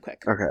water really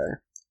quick. Okay.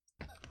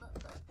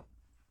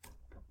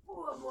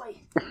 Oh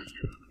boy.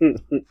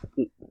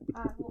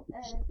 I will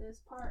edit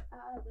this part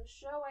out of the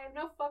show. I have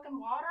no fucking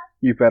water.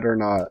 You better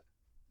not.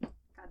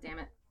 God damn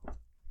it.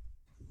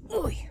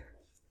 Oy.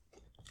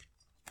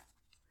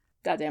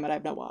 God damn it, I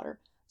have no water.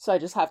 So I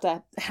just have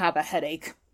to have a headache